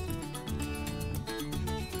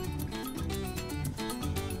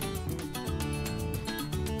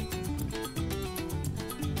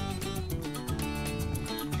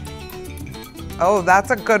 Oh,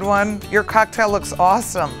 that's a good one. Your cocktail looks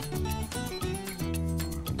awesome.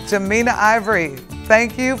 Jamina Ivory.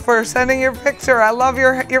 Thank you for sending your picture. I love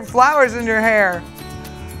your flowers in your hair.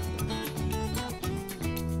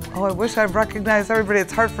 Oh, I wish I recognized everybody.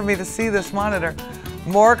 It's hard for me to see this monitor.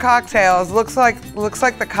 More cocktails. Looks like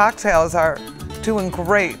the cocktails are doing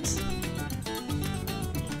great.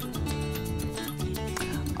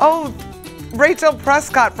 Oh, Rachel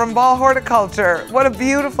Prescott from Ball Horticulture. What a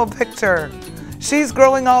beautiful picture. She's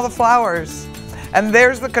growing all the flowers. And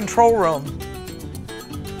there's the control room.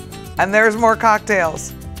 And there's more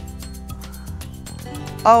cocktails.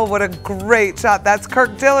 Oh, what a great shot. That's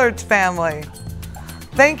Kirk Dillard's family.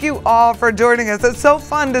 Thank you all for joining us. It's so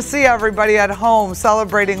fun to see everybody at home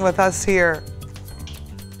celebrating with us here.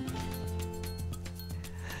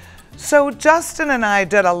 So Justin and I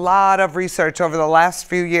did a lot of research over the last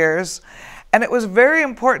few years, and it was very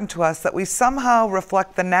important to us that we somehow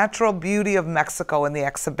reflect the natural beauty of Mexico in the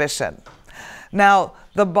exhibition. Now,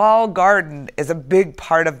 the Ball Garden is a big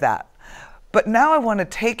part of that. But now I want to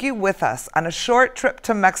take you with us on a short trip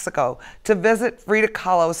to Mexico to visit Frida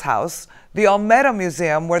Kahlo's house, the Olmedo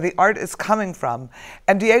Museum where the art is coming from,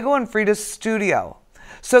 and Diego and Frida's studio,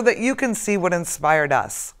 so that you can see what inspired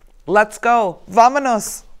us. Let's go.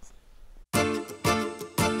 Vámonos.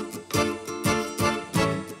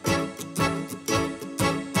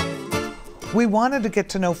 We wanted to get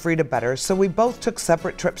to know Frida better, so we both took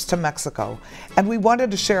separate trips to Mexico, and we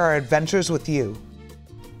wanted to share our adventures with you.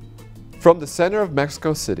 From the center of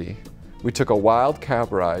Mexico City, we took a wild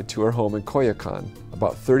cab ride to her home in Coyoacan,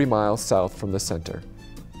 about 30 miles south from the center.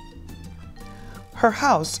 Her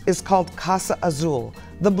house is called Casa Azul,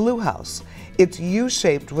 the Blue House. It's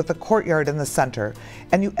U-shaped with a courtyard in the center,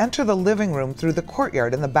 and you enter the living room through the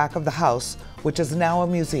courtyard in the back of the house, which is now a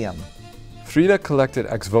museum. Frida collected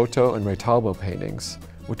ex voto and retalbo paintings,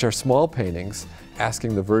 which are small paintings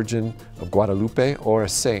asking the Virgin of Guadalupe or a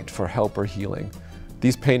saint for help or healing.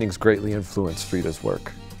 These paintings greatly influenced Frida's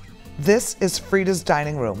work. This is Frida's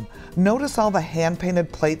dining room. Notice all the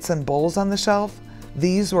hand-painted plates and bowls on the shelf?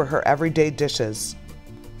 These were her everyday dishes.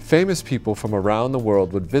 Famous people from around the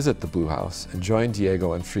world would visit the Blue House and join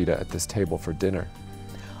Diego and Frida at this table for dinner.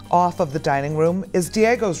 Off of the dining room is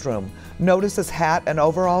Diego's room. Notice his hat and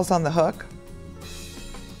overalls on the hook?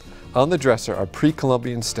 On the dresser are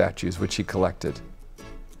pre-Columbian statues which he collected.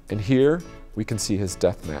 And here we can see his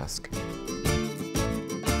death mask.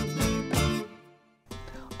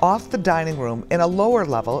 Off the dining room in a lower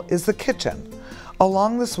level is the kitchen.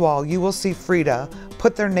 Along this wall you will see Frida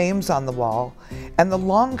put their names on the wall, and the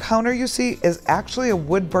long counter you see is actually a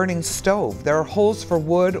wood-burning stove. There are holes for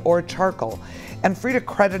wood or charcoal, and Frida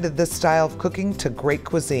credited this style of cooking to great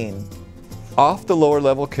cuisine. Off the lower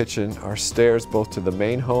level kitchen are stairs both to the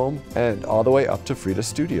main home and all the way up to Frida's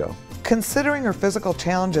studio. Considering her physical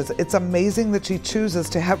challenges, it's amazing that she chooses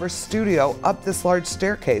to have her studio up this large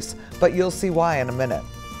staircase, but you'll see why in a minute.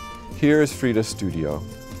 Here is Frida's studio.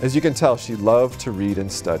 As you can tell, she loved to read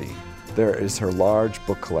and study. There is her large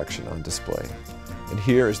book collection on display. And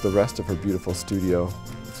here is the rest of her beautiful studio,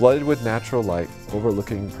 flooded with natural light,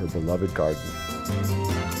 overlooking her beloved garden.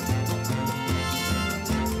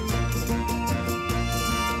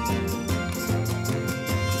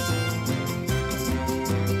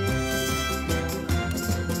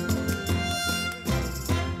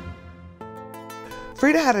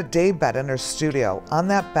 Frida had a day bed in her studio. On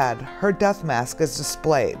that bed, her death mask is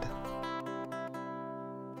displayed.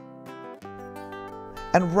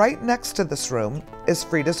 And right next to this room is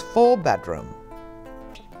Frida's full bedroom.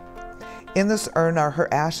 In this urn are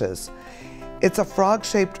her ashes. It's a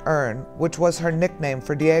frog-shaped urn, which was her nickname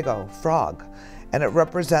for Diego, Frog, and it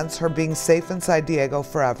represents her being safe inside Diego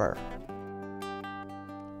forever.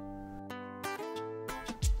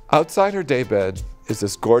 Outside her daybed is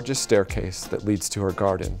this gorgeous staircase that leads to her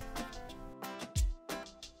garden.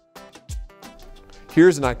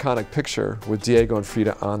 Here's an iconic picture with Diego and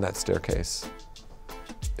Frida on that staircase.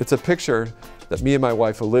 It's a picture that me and my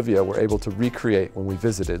wife Olivia were able to recreate when we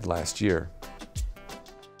visited last year.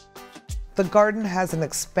 The garden has an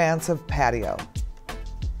expansive patio.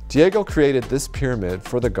 Diego created this pyramid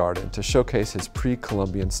for the garden to showcase his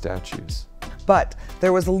pre-Columbian statues. But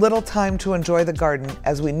there was little time to enjoy the garden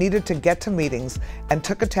as we needed to get to meetings and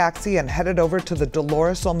took a taxi and headed over to the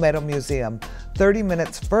Dolores Olmedo Museum, 30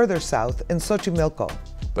 minutes further south in Xochimilco.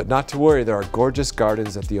 But not to worry, there are gorgeous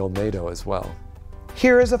gardens at the Olmedo as well.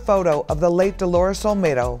 Here is a photo of the late Dolores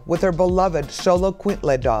Olmedo with her beloved Xolo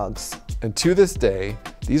Quintle dogs. And to this day,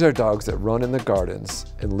 these are dogs that run in the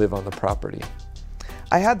gardens and live on the property.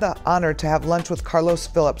 I had the honor to have lunch with Carlos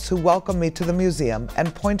Phillips, who welcomed me to the museum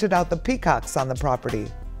and pointed out the peacocks on the property.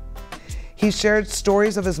 He shared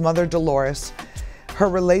stories of his mother Dolores, her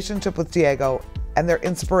relationship with Diego, and their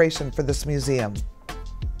inspiration for this museum.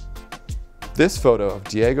 This photo of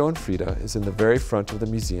Diego and Frida is in the very front of the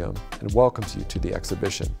museum and welcomes you to the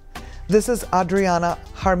exhibition. This is Adriana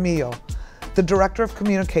Jaramillo, the Director of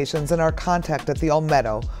Communications and our contact at the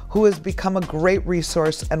Olmedo, who has become a great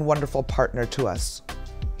resource and wonderful partner to us.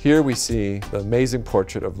 Here we see the amazing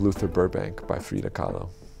portrait of Luther Burbank by Frida Kahlo.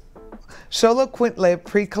 Xolo Quintle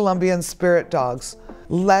pre-Columbian spirit dogs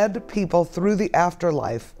led people through the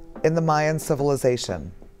afterlife in the Mayan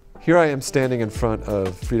civilization. Here I am standing in front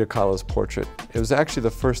of Frida Kahlo's portrait. It was actually the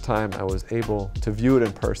first time I was able to view it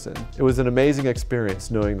in person. It was an amazing experience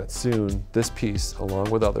knowing that soon this piece, along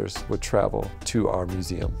with others, would travel to our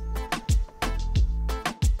museum.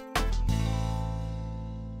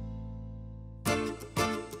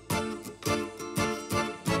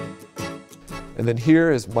 And then here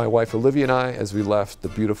is my wife Olivia and I as we left the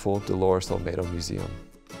beautiful Dolores Olmedo Museum.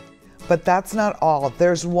 But that's not all.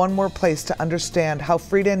 There's one more place to understand how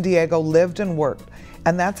Frida and Diego lived and worked,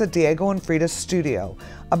 and that's at Diego and Frida's studio,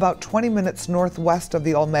 about 20 minutes northwest of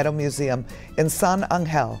the Olmedo Museum in San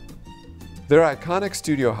Angel. Their iconic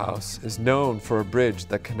studio house is known for a bridge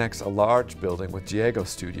that connects a large building with Diego's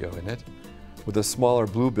studio in it, with a smaller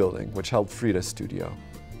blue building which held Frida's studio.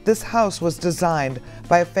 This house was designed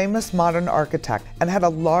by a famous modern architect and had a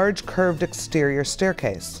large curved exterior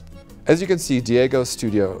staircase. As you can see, Diego's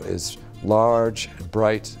studio is large and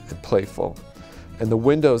bright and playful, and the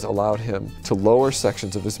windows allowed him to lower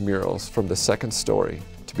sections of his murals from the second story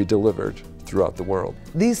to be delivered throughout the world.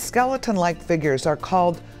 These skeleton-like figures are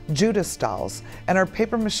called Judas dolls and are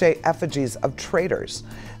papier-mâché effigies of traitors.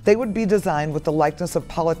 They would be designed with the likeness of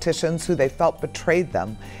politicians who they felt betrayed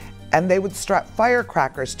them, and they would strap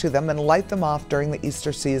firecrackers to them and light them off during the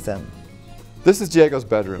Easter season. This is Diego's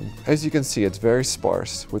bedroom. As you can see, it's very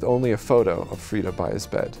sparse, with only a photo of Frida by his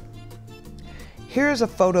bed. Here is a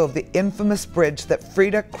photo of the infamous bridge that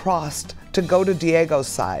Frida crossed to go to Diego's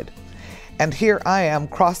side. And here I am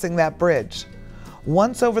crossing that bridge.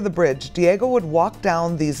 Once over the bridge, Diego would walk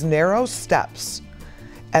down these narrow steps,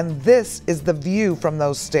 and this is the view from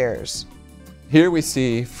those stairs. Here we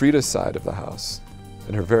see Frida's side of the house,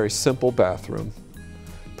 in her very simple bathroom.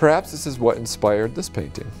 Perhaps this is what inspired this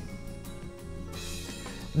painting.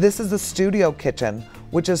 This is the studio kitchen,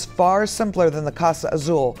 which is far simpler than the Casa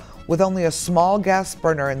Azul, with only a small gas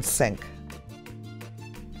burner and sink.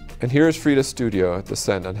 And here is Frida's studio at the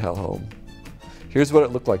Sept on Hellholm. Here's what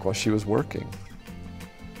it looked like while she was working.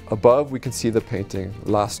 Above, we can see the painting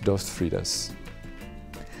Las Dos Fridas.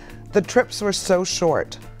 The trips were so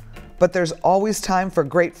short, but there's always time for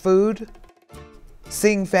great food,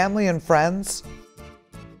 seeing family and friends,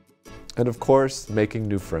 and of course, making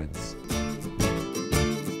new friends.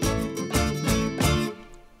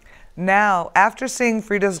 Now, after seeing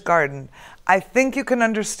Frida's garden, I think you can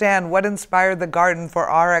understand what inspired the garden for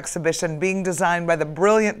our exhibition being designed by the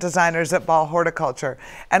brilliant designers at Ball Horticulture,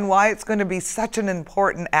 and why it's going to be such an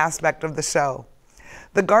important aspect of the show.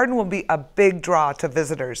 The garden will be a big draw to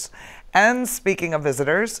visitors. And speaking of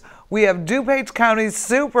visitors, we have DuPage County's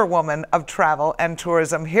superwoman of travel and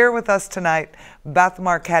tourism here with us tonight, Beth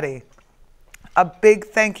Marchetti. A big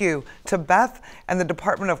thank you to Beth and the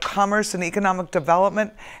Department of Commerce and Economic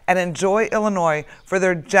Development and Enjoy Illinois for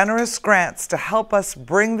their generous grants to help us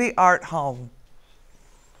bring the art home.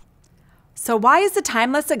 So why is the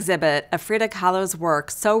timeless exhibit of Frida Kahlo's work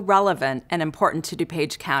so relevant and important to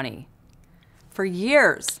DuPage County? For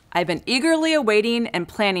years, I've been eagerly awaiting and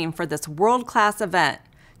planning for this world-class event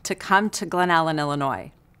to come to Glen Ellyn,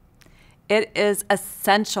 Illinois. It is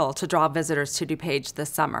essential to draw visitors to DuPage this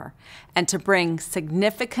summer and to bring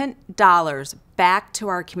significant dollars back to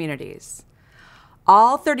our communities.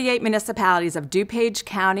 All 38 municipalities of DuPage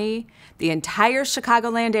County, the entire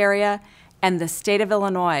Chicagoland area, and the state of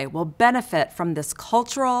Illinois will benefit from this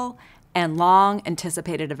cultural and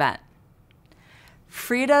long-anticipated event.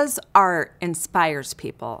 Frida's art inspires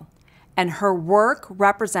people, and her work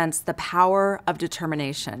represents the power of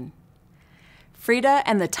determination. Frida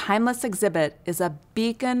and the Timeless exhibit is a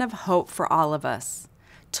beacon of hope for all of us,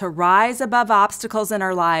 to rise above obstacles in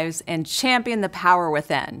our lives and champion the power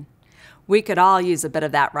within. We could all use a bit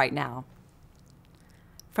of that right now.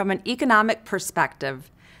 From an economic perspective,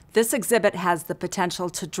 this exhibit has the potential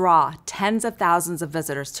to draw tens of thousands of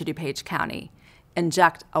visitors to DuPage County,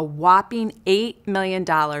 inject a whopping $8 million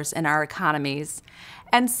in our economies,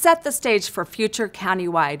 and set the stage for future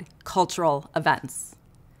countywide cultural events.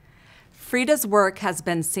 Frida's work has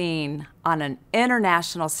been seen on an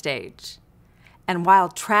international stage, and while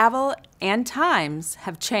travel and times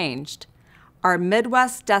have changed, our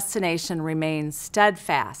Midwest destination remains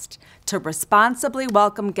steadfast to responsibly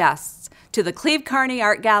welcome guests to the Cleve Carney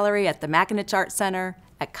Art Gallery at the McAninch Arts Center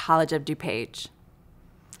at College of DuPage.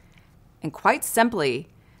 And quite simply,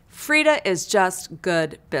 Frida is just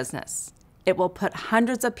good business. It will put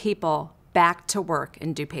hundreds of people back to work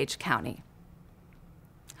in DuPage County.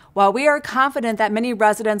 While we are confident that many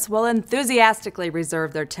residents will enthusiastically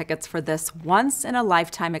reserve their tickets for this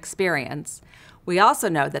once-in-a-lifetime experience, we also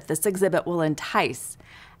know that this exhibit will entice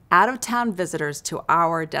out-of-town visitors to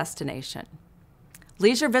our destination.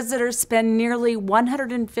 Leisure visitors spend nearly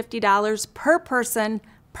 $150 per person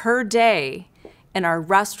per day in our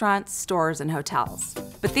restaurants, stores, and hotels.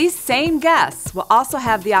 But these same guests will also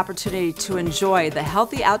have the opportunity to enjoy the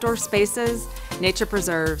healthy outdoor spaces, nature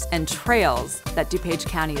preserves, and trails that DuPage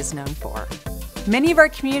County is known for. Many of our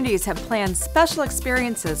communities have planned special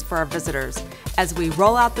experiences for our visitors as we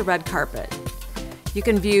roll out the red carpet. You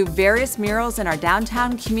can view various murals in our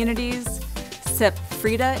downtown communities, sip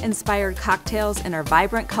Frida-inspired cocktails in our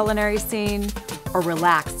vibrant culinary scene, or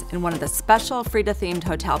relax in one of the special Frida-themed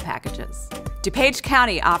hotel packages. DuPage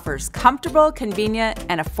County offers comfortable, convenient,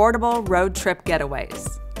 and affordable road trip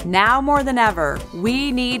getaways. Now more than ever,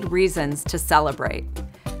 we need reasons to celebrate.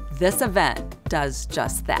 This event does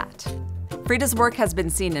just that. Frida's work has been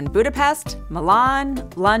seen in Budapest, Milan,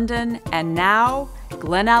 London, and now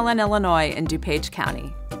Glen Ellyn, Illinois in DuPage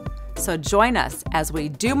County. So join us as we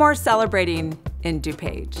do more celebrating in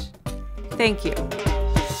DuPage. Thank you.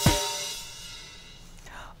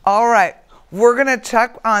 All right. We're gonna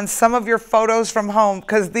check on some of your photos from home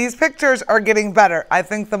because these pictures are getting better. I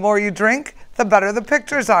think the more you drink, the better the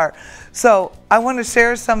pictures are. So I want to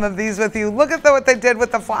share some of these with you. Look at what they did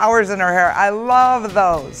with the flowers in her hair. I love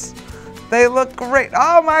those. They look great.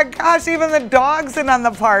 Oh my gosh, even the dog's in on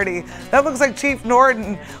the party. That looks like Chief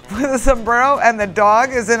Norton with a sombrero and the dog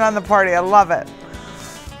is in on the party. I love it.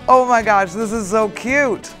 Oh my gosh, this is so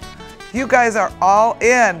cute. You guys are all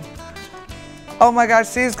in. Oh my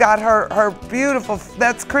gosh, she's got her beautiful,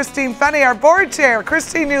 that's Christine Fenney, our board chair.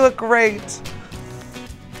 Christine, you look great.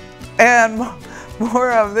 And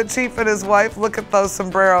more of the chief and his wife. Look at those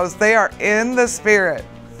sombreros. They are in the spirit.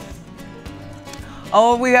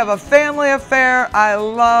 Oh, we have a family affair. I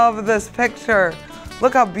love this picture.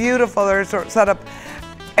 Look how beautiful they're set up.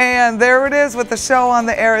 And there it is with the show on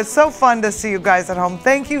the air. It's so fun to see you guys at home.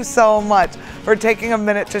 Thank you so much for taking a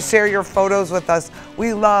minute to share your photos with us.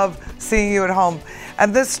 We love seeing you at home.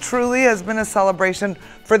 And this truly has been a celebration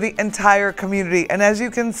for the entire community. And as you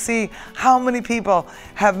can see, how many people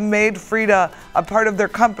have made Frida a part of their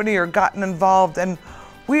company or gotten involved. And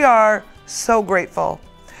we are so grateful.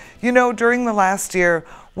 You know, during the last year,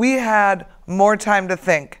 we had more time to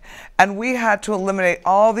think, and we had to eliminate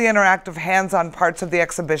all the interactive hands-on parts of the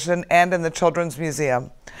exhibition and in the Children's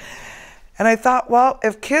Museum. And I thought, well,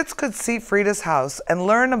 if kids could see Frida's house and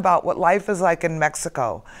learn about what life is like in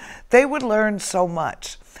Mexico, they would learn so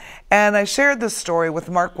much. And I shared this story with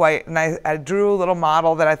Mark White, and I drew a little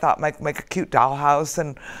model that I thought might make a cute dollhouse.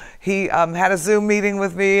 And he had a Zoom meeting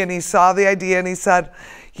with me, and he saw the idea, and he said,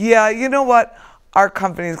 yeah, you know what? Our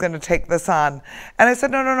company is going to take this on. And I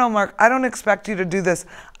said, no, Mark, I don't expect you to do this.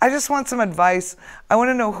 I just want some advice. I want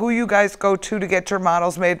to know who you guys go to get your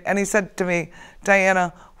models made. And he said to me,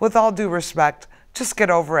 Diana, with all due respect, just get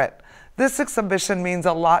over it. This exhibition means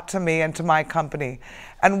a lot to me and to my company,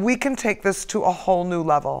 and we can take this to a whole new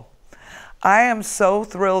level. I am so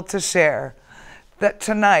thrilled to share that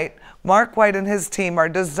tonight, Mark White and his team are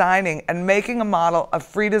designing and making a model of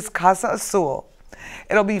Frida's Casa Azul.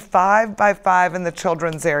 It'll be 5 by 5 in the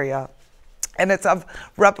children's area. And it's a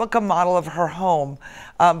replica model of her home,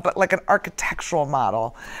 but like an architectural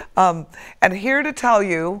model. And here to tell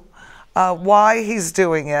you why he's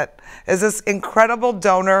doing it is this incredible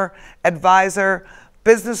donor, advisor,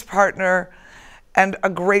 business partner, and a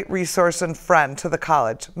great resource and friend to the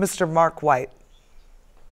college, Mr. Mark White.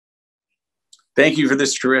 Thank you for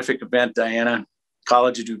this terrific event, Diana.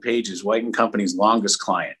 College of DuPage is White & Company's longest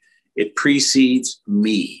client. It precedes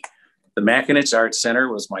me. The McAninch Arts Center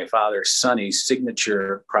was my father Sonny's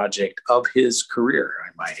signature project of his career, I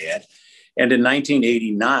might add. And in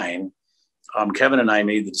 1989, Kevin and I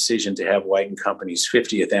made the decision to have White & Company's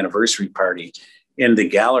 50th anniversary party in the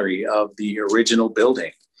gallery of the original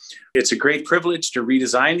building. It's a great privilege to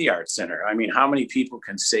redesign the Arts Center. I mean, how many people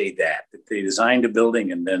can say that they designed a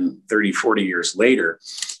building and then 30, 40 years later,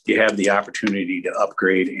 you have the opportunity to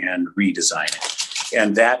upgrade and redesign it.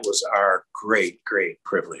 And that was our great, great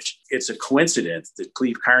privilege. It's a coincidence that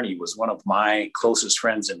Cleve Carney was one of my closest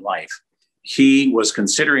friends in life. He was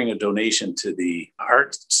considering a donation to the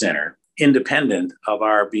Art Center, independent of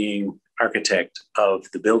our being architect of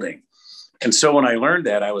the building. And so when I learned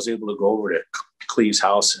that, I was able to go over to Cleve's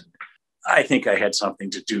house, and I think I had something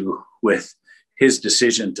to do with his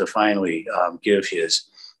decision to finally give his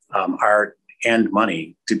art and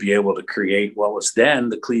money to be able to create what was then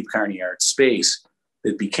the Cleve Carney Art Space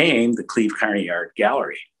that became the Cleve Carney Art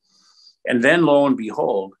Gallery. And then lo and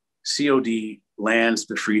behold, COD lands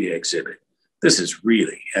the Frida exhibit. This is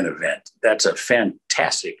really an event. That's a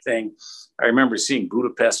fantastic thing. I remember seeing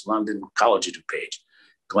Budapest, London, College of DuPage,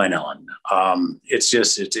 Glen Ellyn. It's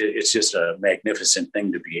just a magnificent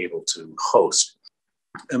thing to be able to host.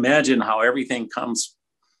 Imagine how everything comes,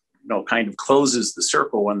 kind of closes the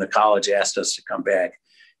circle when the college asked us to come back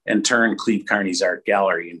and turn Cleve Carney's Art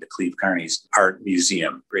Gallery into Cleve Carney's Art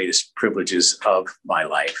Museum. Greatest privileges of my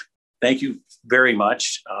life. Thank you very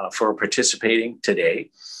much for participating today.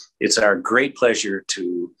 It's our great pleasure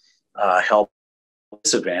to help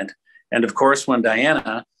this event. And of course, when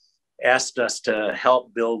Diana asked us to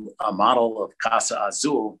help build a model of Casa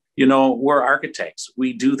Azul, we're architects.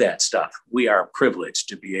 We do that stuff. We are privileged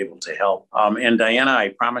to be able to help. And Diana,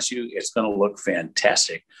 I promise you, it's going to look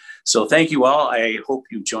fantastic. So thank you all. I hope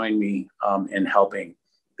you join me in helping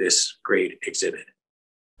this great exhibit.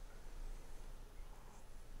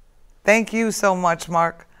 Thank you so much,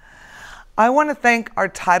 Mark. I want to thank our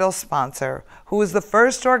title sponsor, who was the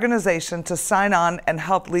first organization to sign on and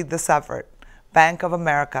help lead this effort, Bank of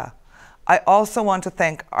America. I also want to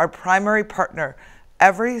thank our primary partner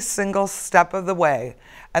every single step of the way,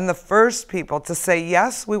 and the first people to say,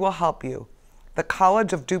 yes, we will help you, the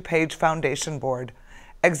College of DuPage Foundation Board,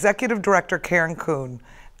 Executive Director Karen Kuhn,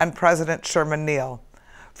 and President Sherman Neal,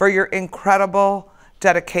 for your incredible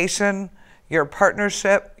dedication, your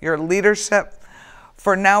partnership, your leadership.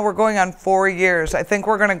 For now, we're going on 4 years. I think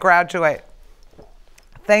we're going to graduate.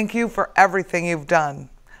 Thank you for everything you've done.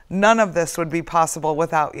 None of this would be possible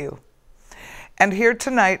without you. And here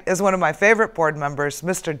tonight is one of my favorite board members,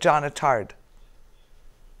 Mr. John Attard.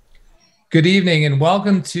 Good evening and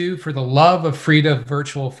welcome to For the Love of Frida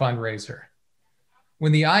virtual fundraiser.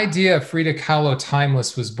 When the idea of Frida Kahlo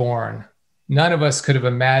Timeless was born, none of us could have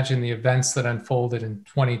imagined the events that unfolded in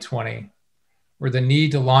 2020, or the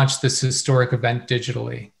need to launch this historic event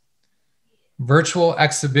digitally. Virtual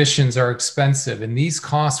exhibitions are expensive, and these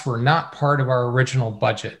costs were not part of our original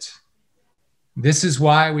budget. This is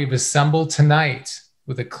why we've assembled tonight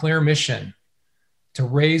with a clear mission to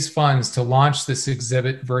raise funds to launch this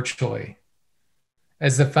exhibit virtually.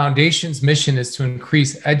 As the Foundation's mission is to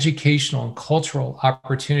increase educational and cultural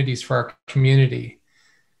opportunities for our community,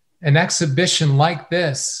 an exhibition like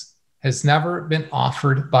this has never been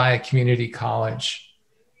offered by a community college.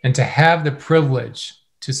 And to have the privilege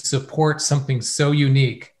to support something so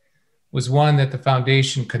unique was one that the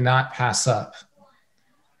Foundation could not pass up.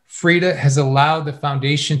 Frida has allowed the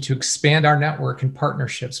Foundation to expand our network and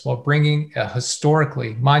partnerships while bringing a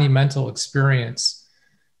historically monumental experience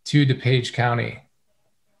to DuPage County.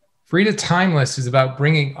 Frida Timeless is about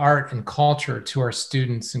bringing art and culture to our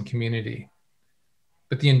students and community.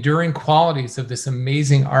 But the enduring qualities of this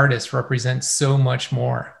amazing artist represent so much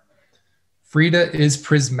more. Frida is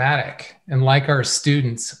prismatic and, like our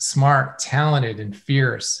students, smart, talented, and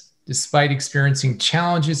fierce, despite experiencing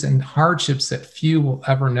challenges and hardships that few will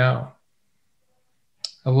ever know.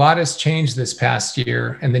 A lot has changed this past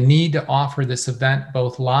year, and the need to offer this event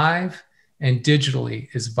both live and digitally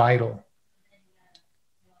is vital.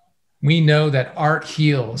 We know that art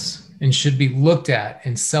heals and should be looked at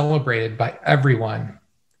and celebrated by everyone.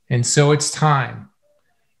 And so it's time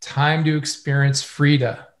to experience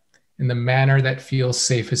Frida in the manner that feels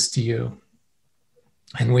safest to you.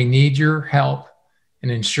 And we need your help in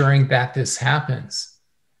ensuring that this happens.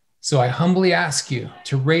 So I humbly ask you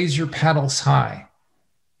to raise your petals high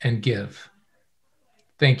and give.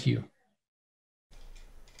 Thank you.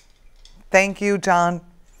 Thank you, John.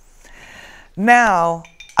 Now,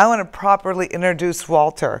 I want to properly introduce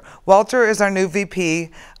Walter. Walter is our new VP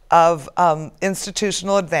of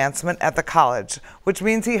institutional advancement at the college, which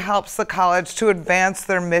means he helps the college to advance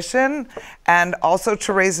their mission and also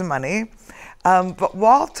to raise money. But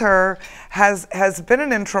Walter has been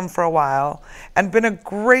an interim for a while and been a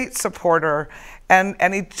great supporter,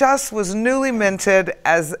 and he just was newly minted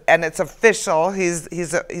and it's official.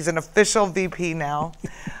 He's an official VP now.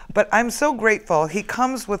 But I'm so grateful. He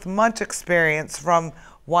comes with much experience from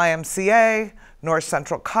YMCA, North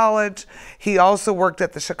Central College. He also worked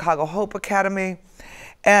at the Chicago Hope Academy,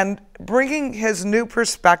 and bringing his new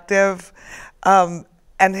perspective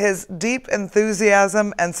and his deep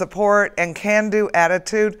enthusiasm and support and can-do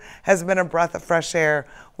attitude has been a breath of fresh air.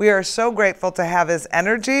 We are so grateful to have his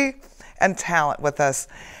energy and talent with us.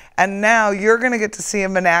 And now you're going to get to see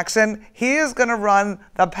him in action. He is going to run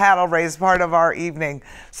the paddle race part of our evening.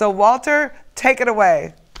 So Walter, take it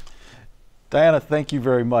away. Diana, thank you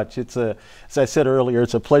very much. As I said earlier,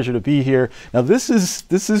 it's a pleasure to be here. Now this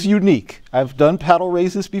is unique. I've done paddle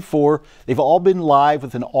races before. They've all been live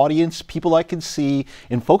with an audience, people I can see,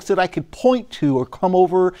 and folks that I could point to or come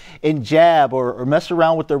over and jab or mess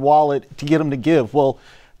around with their wallet to get them to give. Well,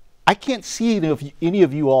 I can't see any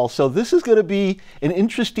of you all, so this is going to be an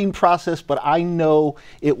interesting process, but I know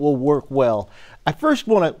it will work well. I first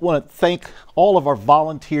want to thank all of our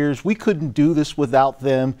volunteers. We couldn't do this without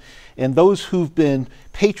them, and those who've been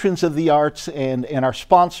patrons of the arts and our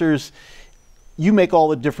sponsors. You make all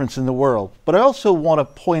the difference in the world. But I also want to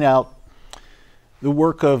point out the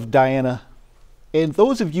work of Diana, and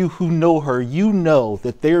those of you who know her, you know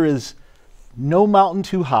that there is no mountain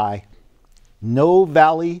too high, no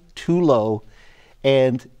valley too low,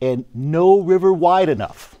 and no river wide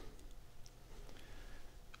enough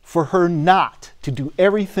for her not to do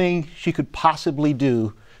everything she could possibly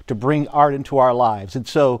do to bring art into our lives. And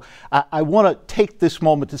so I want to take this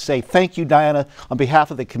moment to say thank you, Diana, on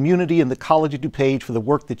behalf of the community and the College of DuPage for the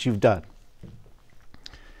work that you've done.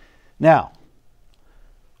 Now,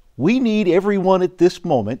 we need everyone at this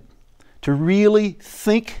moment to really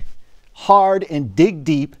think hard and dig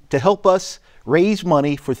deep to help us raise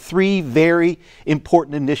money for 3 very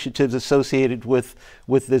important initiatives associated with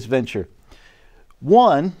this venture.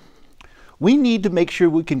 One, we need to make sure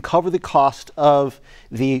we can cover the cost of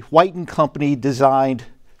the White & Company designed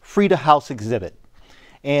Frida House exhibit.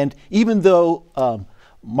 And even though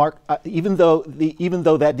even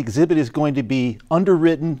though that exhibit is going to be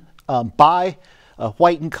underwritten by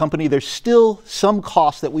White & Company, there's still some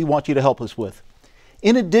costs that we want you to help us with.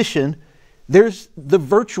 In addition, there's the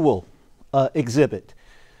virtual exhibit.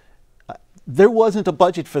 There wasn't a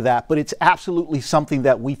budget for that, but it's absolutely something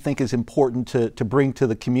that we think is important to bring to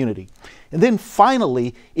the community. And then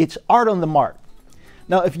finally, it's Art on the Mart.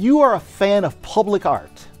 Now, if you are a fan of public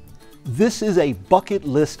art, this is a bucket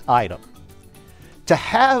list item. To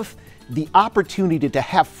have the opportunity to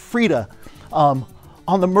have Frida on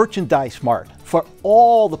the merchandise mart for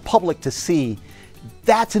all the public to see,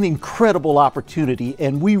 that's an incredible opportunity,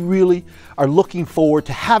 and we really are looking forward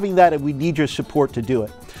to having that, and we need your support to do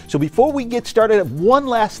it. So before we get started, one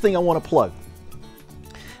last thing I want to plug.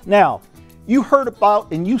 Now, You heard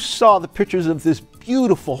about and you saw the pictures of this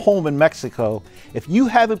beautiful home in Mexico. If you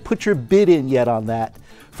haven't put your bid in yet on that,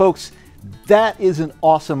 folks, that is an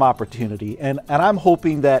awesome opportunity. And I'm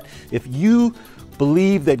hoping that if you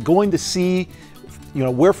believe that going to see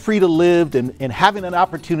where Frida lived and having an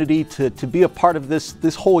opportunity to be a part of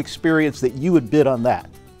this whole experience, that you would bid on that.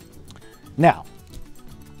 Now,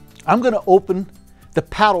 I'm going to open the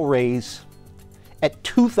paddle raise at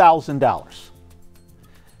 $2,000.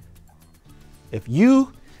 If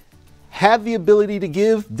you have the ability to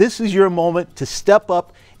give, this is your moment to step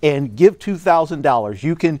up and give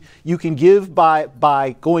 $2,000. You can give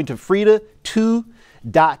by going to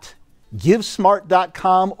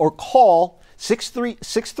frida2.givesmart.com or call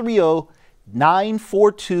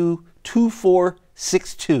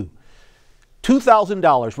 630-942-2462.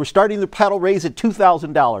 $2,000. We're starting the paddle raise at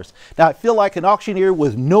 $2,000. Now, I feel like an auctioneer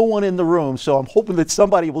with no one in the room, so I'm hoping that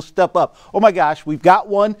somebody will step up. Oh my gosh, we've got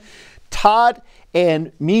one. Todd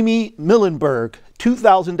and Mimi Millenberg,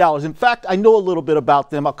 $2,000. In fact, I know a little bit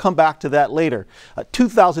about them. I'll come back to that later.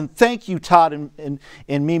 $2,000. Thank you, Todd and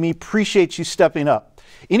Mimi. Appreciate you stepping up.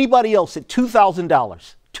 Anybody else at $2,000?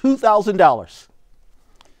 $2,000.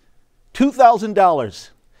 $2,000.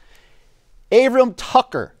 Avram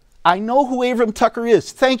Tucker. I know who Avram Tucker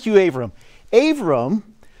is. Thank you, Avram. Avram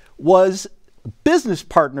was a business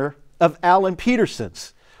partner of Alan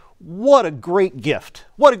Peterson's. What a great gift.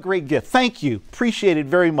 What a great gift. Thank you. Appreciate it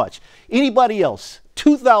very much. Anybody else?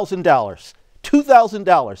 $2,000.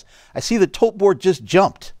 $2,000. I see the tote board just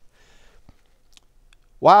jumped.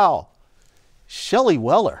 Wow. Shelley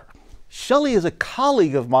Weller. Shelley is a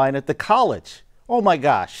colleague of mine at the college. Oh my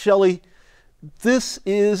gosh, Shelley, this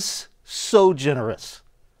is so generous.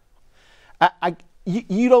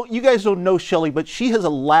 You guys don't know Shelley, but she has a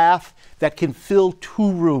laugh that can fill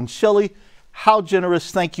 2 rooms. Shelley, how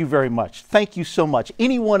generous. Thank you very much. Thank you so much.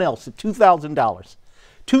 Anyone else at $2,000?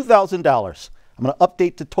 $2,000. I'm going to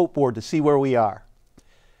update the tote board to see where we are.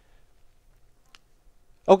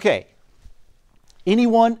 Okay.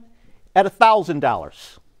 Anyone at $1,000?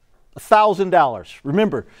 $1,000.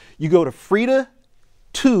 Remember, you go to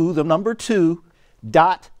Frida2, the number 2,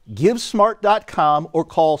 .givesmart.com or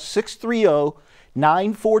call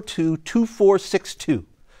 630-942-2462.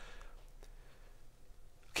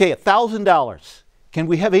 Okay, $1,000. Can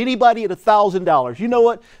we have anybody at $1,000? You know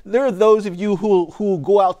what? There are those of you who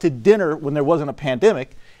go out to dinner when there wasn't a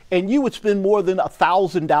pandemic, and you would spend more than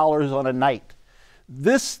 $1,000 on a night.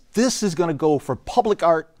 This is going to go for public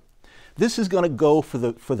art. This is going to go for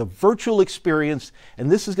the virtual experience, and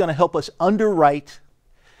this is going to help us underwrite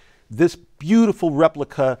this beautiful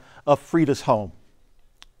replica of Frida's home.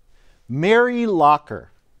 Mary Locker.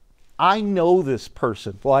 I know this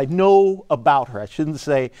person. Well, I know about her. I shouldn't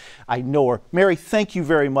say I know her. Mary, thank you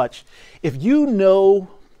very much. If you've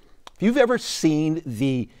ever seen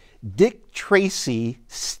the Dick Tracy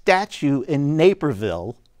statue in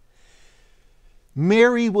Naperville,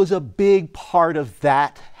 Mary was a big part of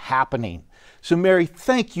that happening. So Mary,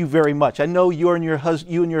 thank you very much. I know you and your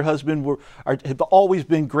husband have always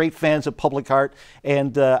been great fans of public art,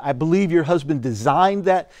 and I believe your husband designed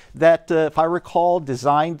that if I recall,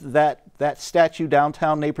 designed that statue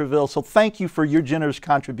downtown Naperville. So thank you for your generous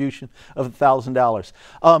contribution of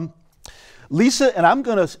 $1,000. Lisa, and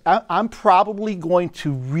I'm probably going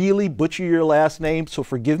to really butcher your last name, so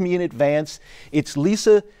forgive me in advance. It's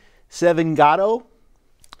Lisa Sevengato.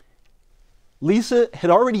 Lisa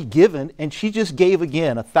had already given, and she just gave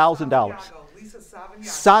again $1,000. Lisa Savignago.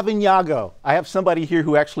 Savignago. I have somebody here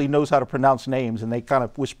who actually knows how to pronounce names, and they kind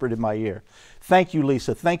of whispered in my ear. Thank you,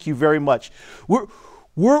 Lisa. Thank you very much. We're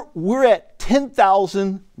at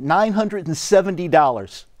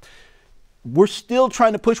 $10,970. We're still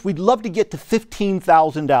trying to push. We'd love to get to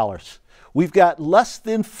 $15,000. We've got less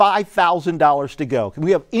than $5,000 to go. Can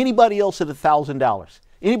we have anybody else at $1,000?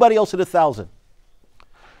 Anybody else at $1,000?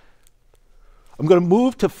 I'm going to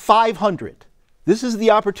move to $500. This is the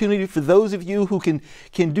opportunity for those of you who can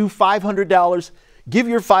do $500. Give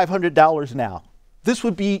your $500 now. This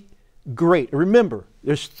would be great. Remember,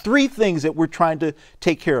 there's 3 things that we're trying to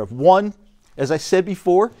take care of. One, as I said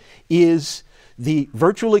before, is the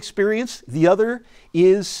virtual experience. The other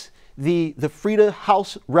is the Frida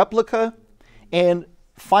house replica. And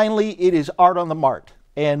finally, it is art on the mart.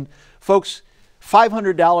 And folks,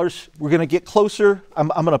 $500, we're going to get closer. I'm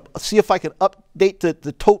going to see if I can update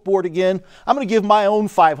the tote board again. I'm going to give my own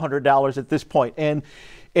 $500 at this point. And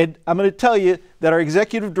I'm going to tell you that our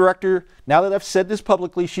executive director, now that I've said this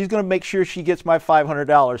publicly, she's going to make sure she gets my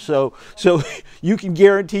 $500. So you can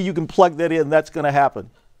guarantee you can plug that in. That's going to happen.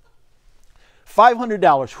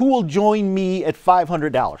 $500. Who will join me at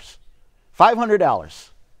 $500? $500.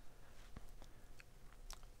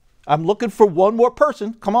 I'm looking for one more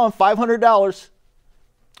person. Come on, $500.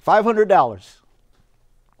 $500.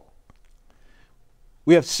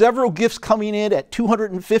 We have several gifts coming in at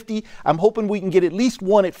 $250. I'm hoping we can get at least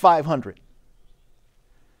one at $500.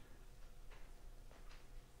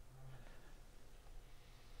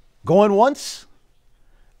 Going once?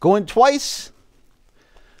 Going twice?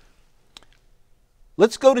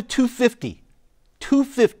 Let's go to $250.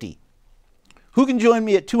 $250. Who can join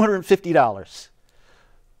me at $250?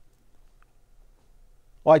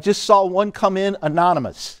 Well, I just saw one come in,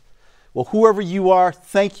 anonymous. Well, whoever you are,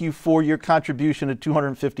 thank you for your contribution of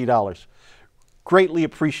 $250. Greatly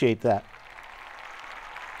appreciate that.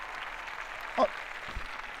 Oh,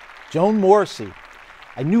 Joan Morrissey.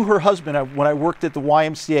 I knew her husband when I worked at the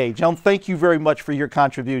YMCA. Joan, thank you very much for your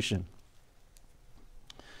contribution.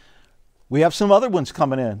 We have some other ones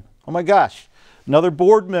coming in. Oh my gosh. Another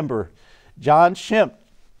board member, John Shemp.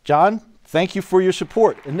 John, thank you for your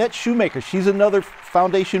support. Annette Shoemaker, she's another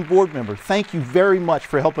foundation board member. Thank you very much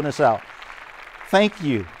for helping us out. Thank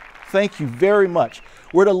you. Thank you very much.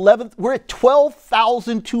 We're at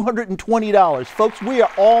 $12,220. Folks, we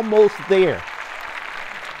are almost there.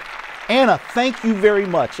 Anna, thank you very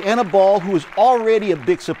much. Anna Ball, who is already a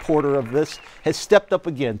big supporter of this, has stepped up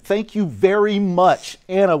again. Thank you very much.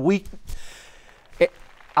 Anna,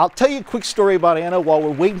 I'll tell you a quick story about Anna while we're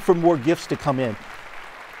waiting for more gifts to come in.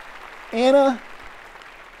 Anna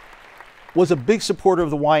was a big supporter of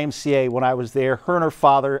the YMCA when I was there, her and her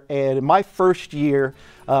father, and in my first year,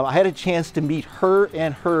 I had a chance to meet her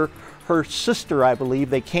and her sister, I believe.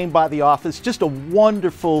 They came by the office, just a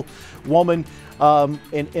wonderful woman,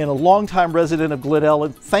 and a longtime resident of Glen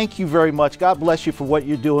Ellyn. Thank you very much. God bless you for what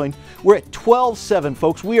you're doing. We're at 12.7,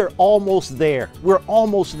 folks. We are almost there. We're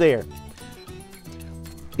almost there.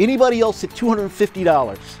 Anybody else at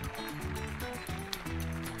 $250?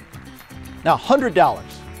 Now, $100.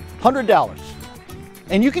 $100.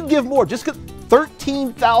 And you can give more. Just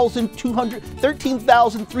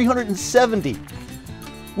 $13,370.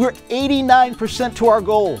 We're 89% to our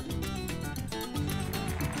goal.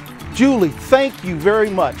 Julie, thank you very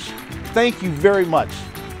much. Thank you very much.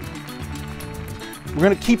 We're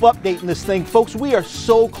going to keep updating this thing. Folks, we are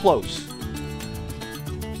so close.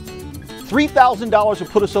 $3,000 will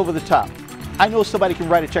put us over the top. I know somebody can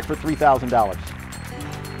write a check for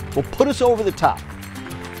 $3,000. Will put us over the top.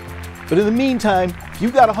 But in the meantime, if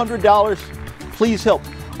you've got $100, please help.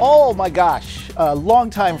 Oh my gosh, a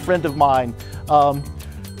longtime friend of mine,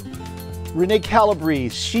 Renee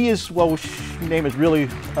Calabrese. She is, well, her name is really,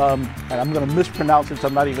 and I'm going to mispronounce it, so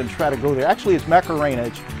I'm not even trying to go there. Actually, it's Macarena.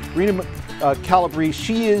 Rena Calabrese.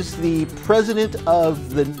 She is the president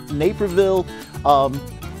of the Naperville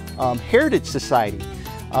Heritage Society.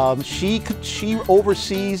 She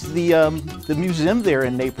oversees the museum there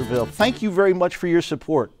in Naperville. Thank you very much for your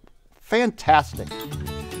support. Fantastic.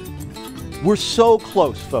 We're so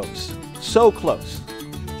close, folks. So close.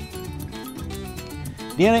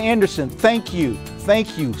 Deanna Anderson, thank you.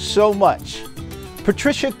 Thank you so much.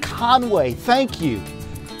 Patricia Conway, thank you.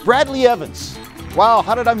 Bradley Evans. Wow,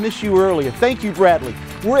 how did I miss you earlier? Thank you, Bradley.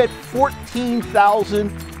 We're at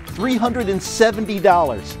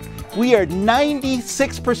 $14,370. We are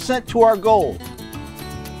 96% to our goal.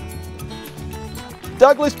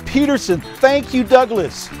 Douglas Peterson, thank you,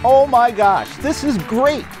 Douglas. Oh my gosh, this is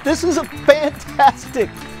great. This is a fantastic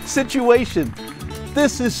situation.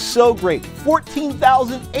 This is so great.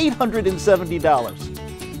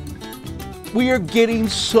 $14,870. We are getting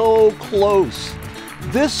so close.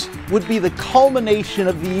 This would be the culmination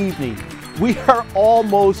of the evening. We are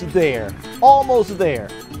almost there. Almost there.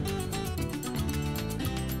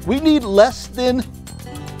 We need less than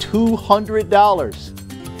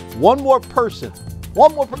 $200. One more person.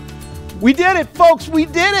 One more person. We did it, folks. We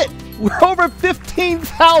did it. We're over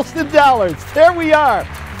 $15,000. There we are.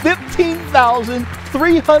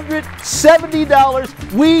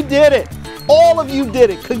 $15,370. We did it. All of you did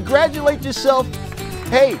it. Congratulate yourself.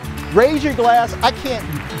 Hey, raise your glass. I can't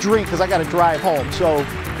drink because I got to drive home. So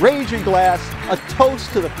raise your glass. A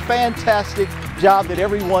toast to the fantastic job that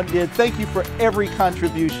everyone did. Thank you for every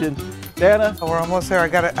contribution. Dana? Oh, we're almost there. I'm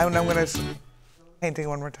going to painting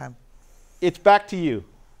one more time. It's back to you.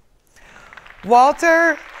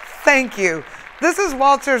 Walter, thank you. This is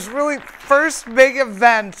Walter's really first big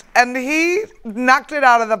event, and he knocked it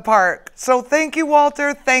out of the park. So thank you,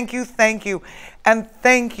 Walter. Thank you, thank you. And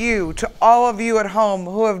thank you to all of you at home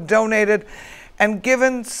who have donated and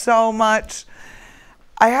given so much.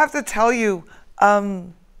 I have to tell you,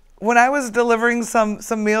 when I was delivering some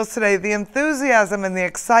meals today, the enthusiasm and the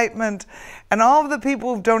excitement and all of the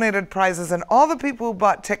people who've donated prizes and all the people who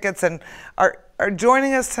bought tickets and are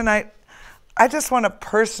joining us tonight, I just want to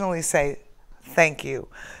personally say thank you.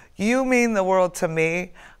 You mean the world to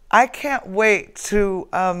me. I can't wait to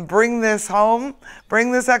bring this home,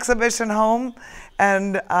 bring this exhibition home,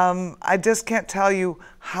 and I just can't tell you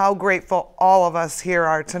how grateful all of us here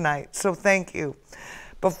are tonight. So thank you.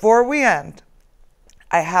 Before we end,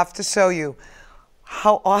 I have to show you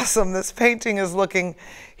how awesome this painting is looking.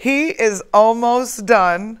 He is almost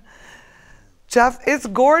done. Jeff, it's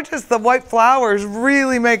gorgeous. The white flowers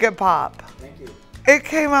really make it pop. Thank you. It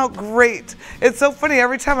came out great. It's so funny.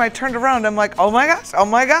 Every time I turned around, I'm like, oh my gosh, oh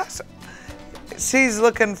my gosh. She's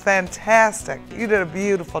looking fantastic. You did a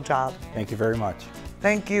beautiful job. Thank you very much.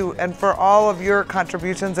 Thank you, and for all of your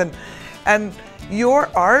contributions, and your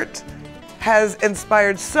art has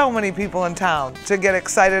inspired so many people in town to get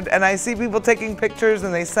excited, and I see people taking pictures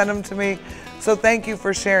and they send them to me. So thank you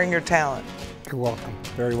for sharing your talent. You're welcome.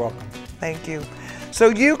 Very welcome. Thank you. So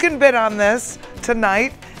you can bid on this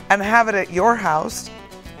tonight and have it at your house,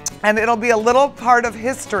 and it'll be a little part of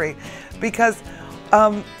history because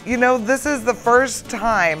you know, this is the first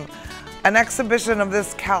time an exhibition of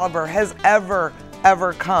this caliber has ever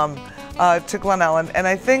come to Glen Ellyn. And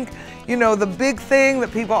I think, you know, the big thing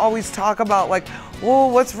that people always talk about, like, whoa,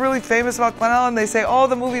 what's really famous about Glen Ellyn? They say, oh,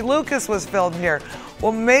 the movie Lucas was filmed here.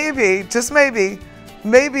 Well, maybe, just maybe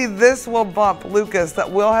this will bump Lucas, that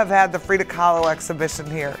we'll have had the Frida Kahlo exhibition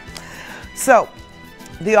here. So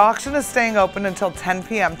the auction is staying open until 10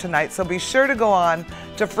 p.m. tonight, so be sure to go on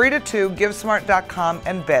to Frida2GiveSmart.com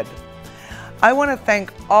and bid. I want to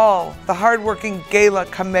thank all the hardworking gala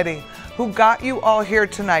committee who got you all here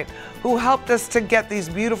tonight, who helped us to get these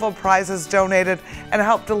beautiful prizes donated and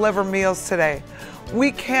helped deliver meals today.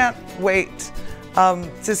 We can't wait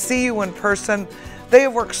to see you in person. They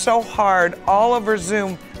have worked so hard all over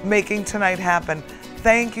Zoom making tonight happen.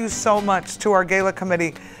 Thank you so much to our gala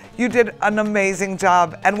committee. You did an amazing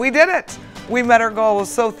job, and we did it. We met our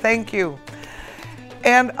goals, so thank you.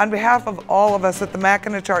 And on behalf of all of us at the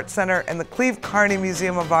McAninch Arts Center and the Cleve Carney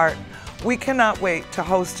Museum of Art, we cannot wait to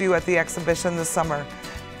host you at the exhibition this summer.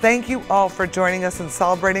 Thank you all for joining us and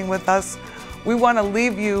celebrating with us. We want to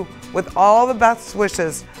leave you with all the best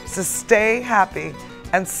wishes to stay happy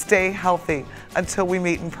and stay healthy until we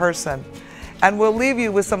meet in person. And we'll leave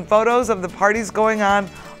you with some photos of the parties going on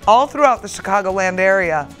all throughout the Chicagoland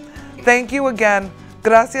area. Thank you again.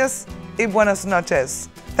 Gracias y buenas noches.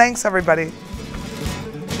 Thanks, everybody.